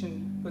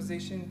meditation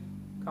position,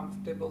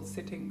 comfortable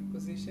sitting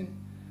position.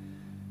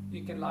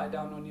 You can lie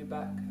down on your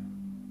back,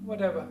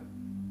 whatever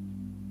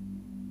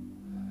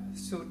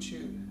suits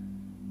you.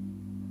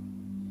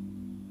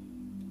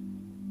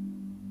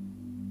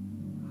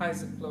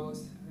 Eyes are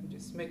closed.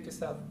 Just make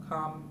yourself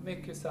calm,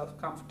 make yourself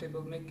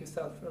comfortable, make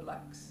yourself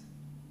relax.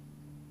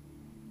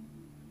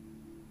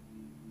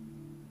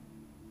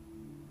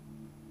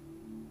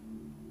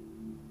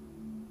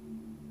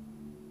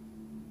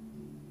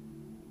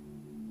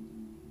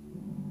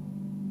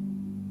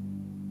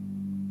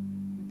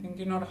 I think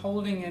you're not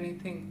holding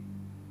anything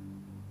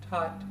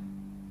tight.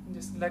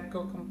 Just let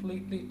go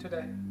completely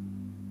today.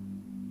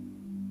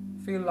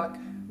 Feel like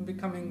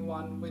becoming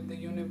one with the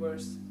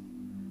universe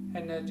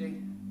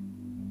energy.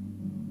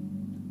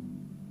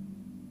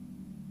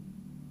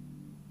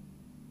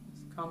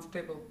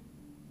 Comfortable.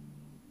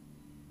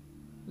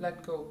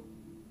 Let go.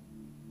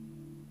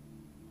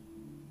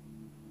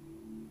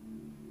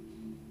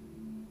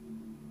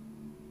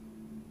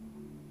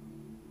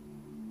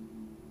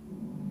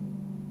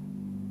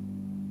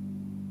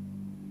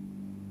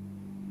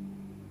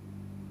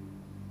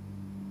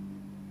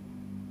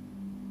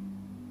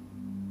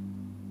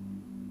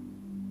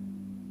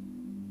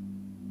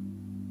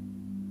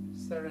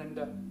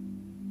 Surrender.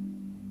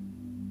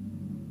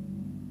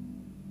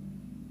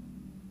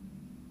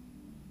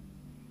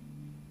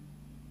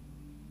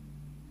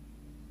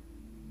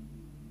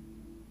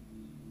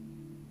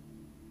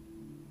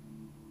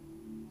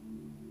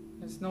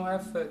 There's no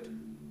effort,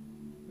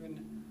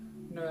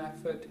 no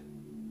effort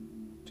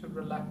to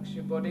relax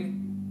your body.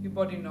 Your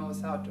body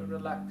knows how to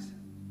relax.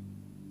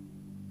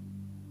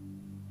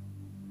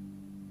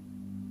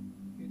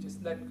 You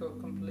just let go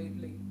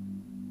completely.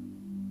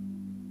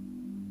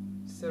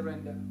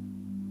 Surrender.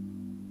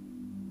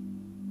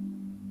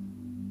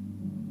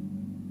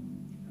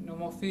 No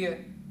more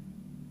fear.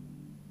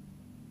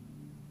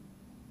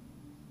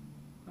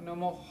 No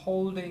more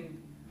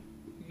holding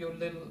your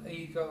little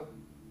ego.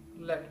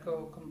 Let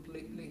go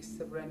completely,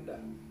 surrender.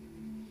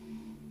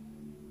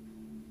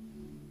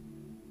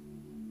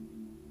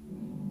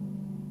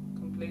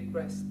 Complete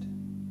rest,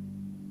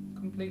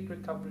 complete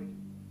recovery.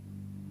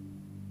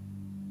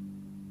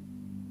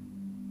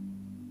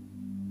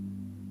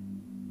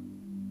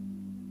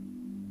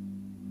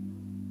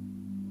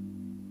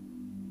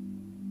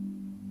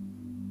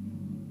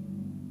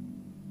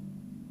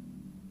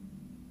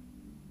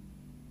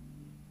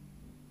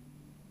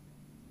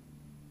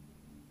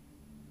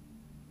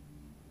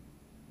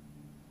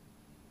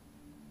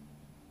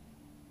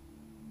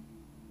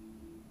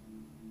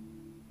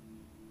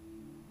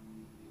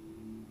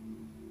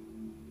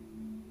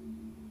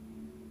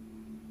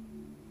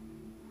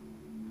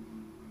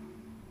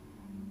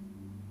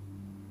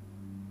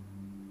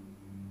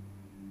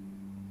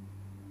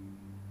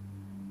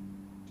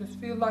 Just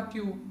feel like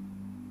you're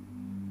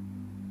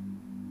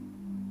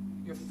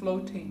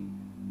floating.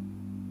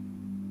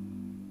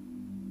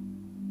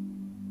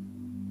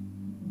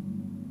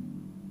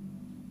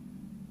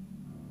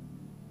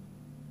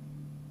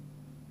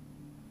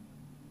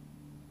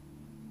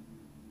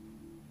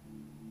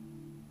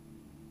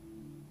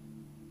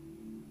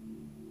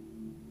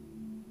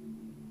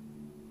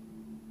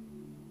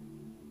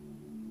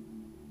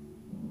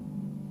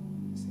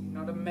 So you're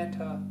not a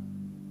matter,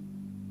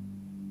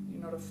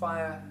 you're not a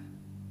fire.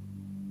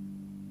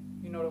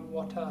 You know the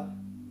water.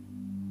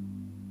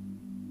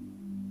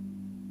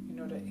 You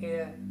know the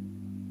air.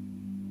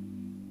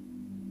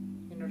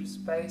 You know the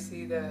space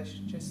either.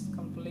 Just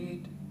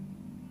complete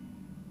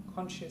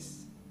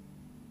conscious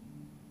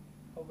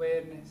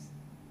awareness,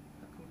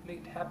 a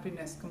complete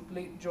happiness,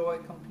 complete joy,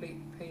 complete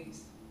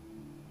peace,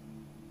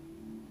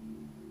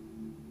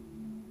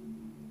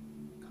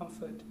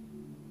 comfort.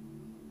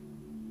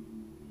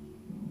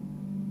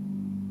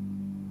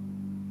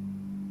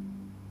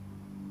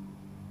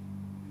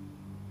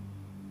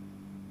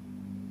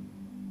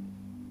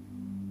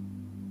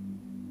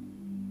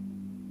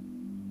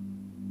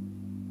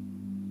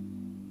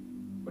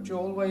 But you're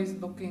always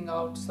looking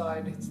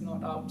outside. It's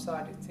not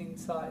outside, it's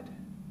inside.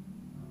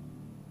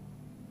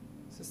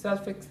 So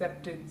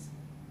self-acceptance,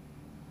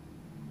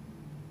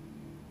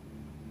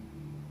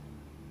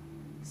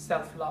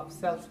 self-love,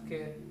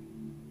 self-care,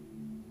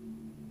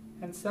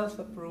 and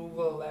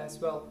self-approval as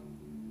well.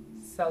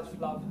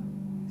 Self-love,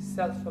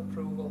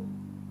 self-approval.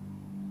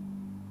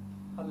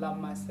 I love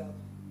myself.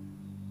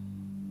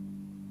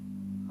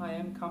 I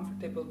am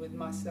comfortable with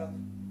myself.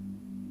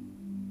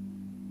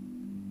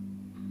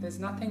 There's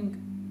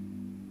nothing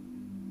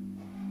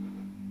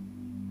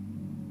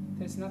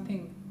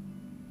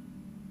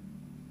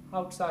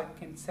outside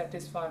can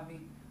satisfy me.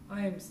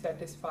 I am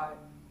satisfied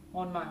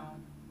on my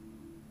own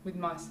with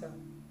myself.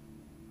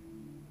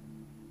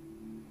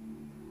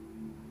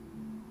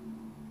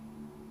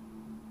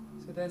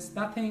 So there's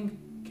nothing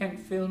can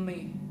fill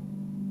me.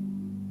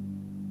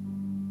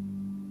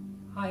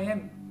 I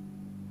am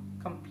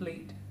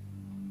complete.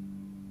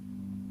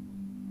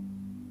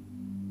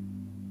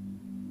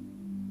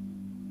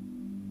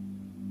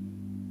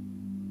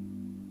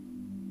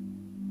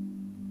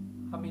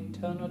 I'm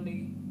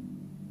internally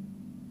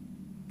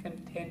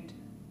content,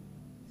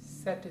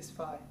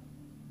 satisfied,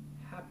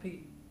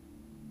 happy.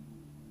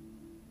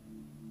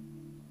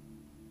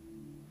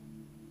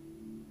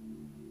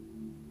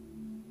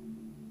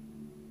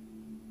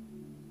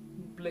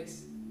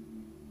 Bliss.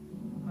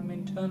 I'm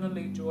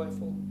internally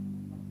joyful.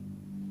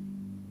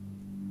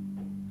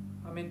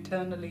 I'm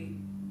internally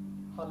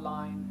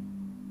aligned.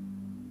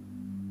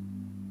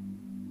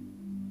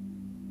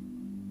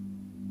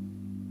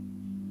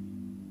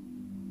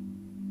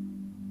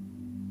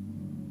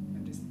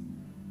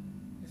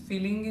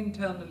 Feeling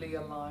internally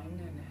aligned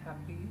and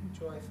happy and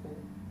joyful,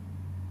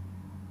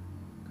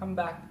 come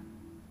back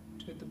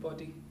to the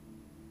body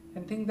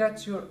and think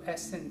that's your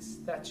essence,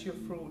 that's your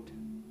fruit,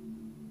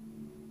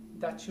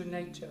 that's your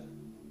nature.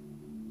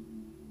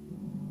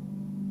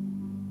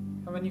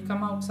 And when you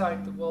come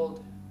outside the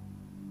world,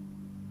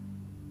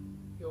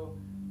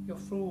 your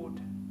fruit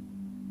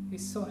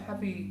is so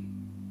heavy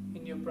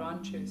in your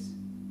branches.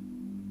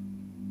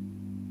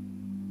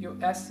 Your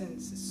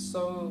essence is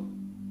so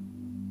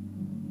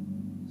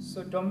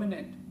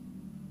dominant.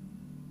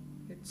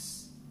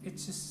 It's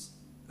just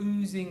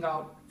oozing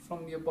out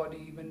from your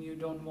body when you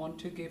don't want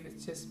to give.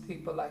 It's just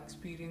people are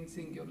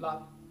experiencing your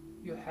love,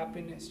 your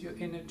happiness, your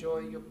inner joy,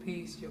 your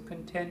peace, your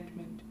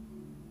contentment,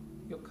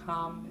 your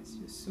calmness,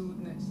 your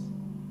soothness.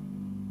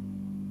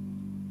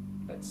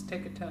 Let's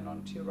take a turn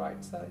onto your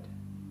right side.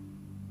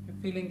 You're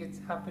feeling it's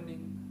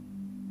happening.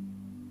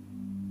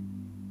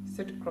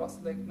 Sit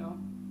cross-legged now.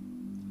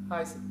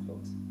 Eyes are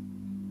closed.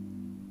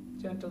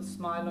 Gentle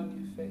smile on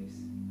your face.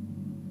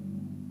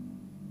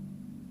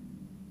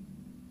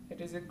 It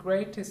is the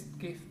greatest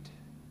gift,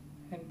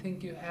 and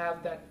think you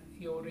have that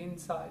your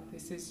inside.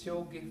 This is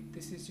your gift,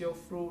 this is your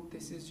fruit,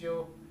 this is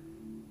your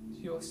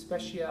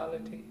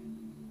speciality.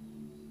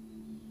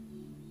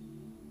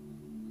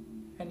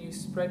 And you're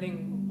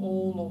spreading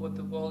all over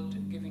the world,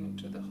 giving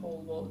to the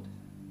whole world.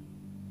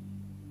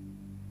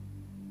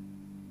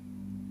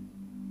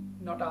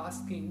 Not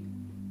asking,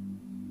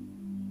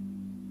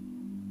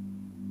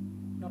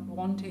 not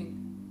wanting,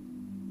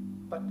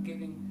 but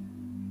giving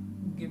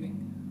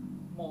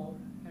more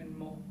and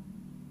more.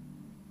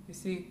 You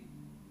see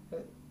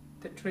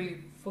the tree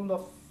full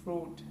of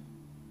fruit,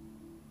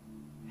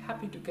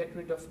 happy to get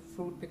rid of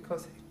fruit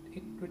because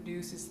it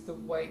reduces the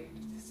weight.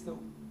 So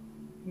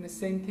in the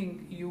same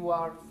thing, you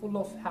are full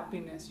of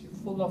happiness, you're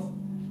full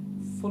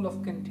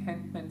of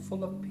contentment,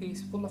 full of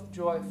peace, full of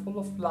joy, full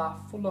of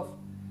laugh, full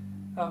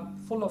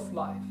of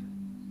life.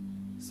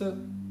 So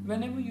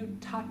whenever you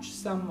touch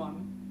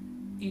someone,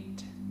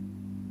 it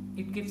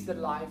gives the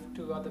life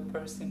to other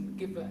person.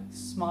 Give a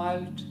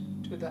smile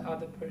to the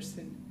other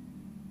person.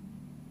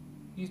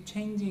 You're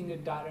changing the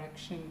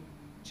direction,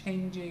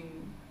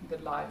 changing the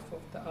life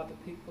of the other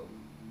people.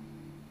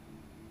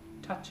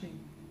 Touching,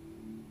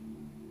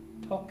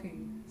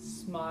 talking,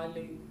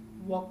 smiling,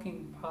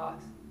 walking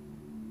past.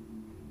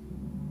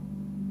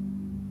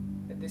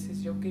 And this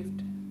is your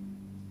gift.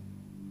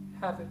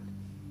 Have it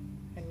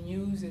and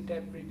use it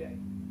every day.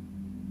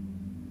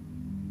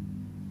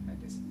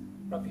 And just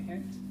rub your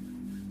hands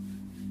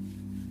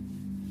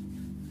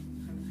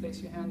and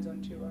place your hands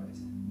onto your eyes.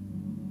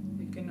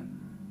 You can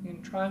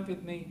try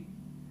with me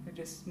and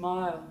just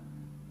smile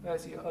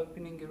as you're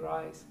opening your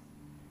eyes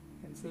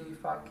and see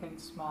if I can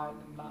smile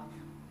and laugh.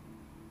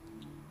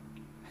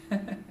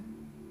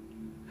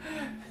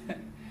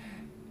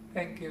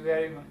 Thank you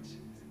very much.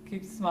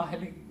 Keep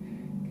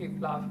smiling,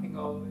 keep laughing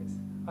always.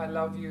 I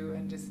love you,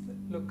 and just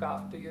look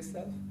after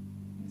yourself.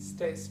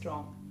 Stay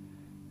strong,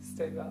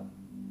 stay well.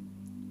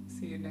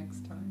 See you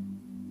next time.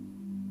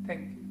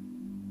 Thank you.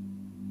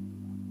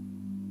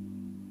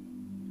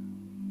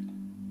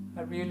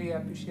 I really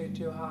appreciate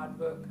your hard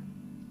work.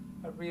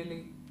 I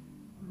really,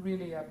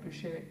 really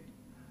appreciate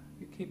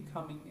you keep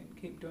coming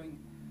and keep doing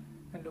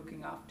and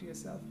looking after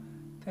yourself.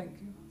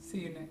 Thank you. See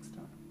you next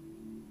time.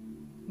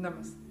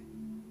 Namaste.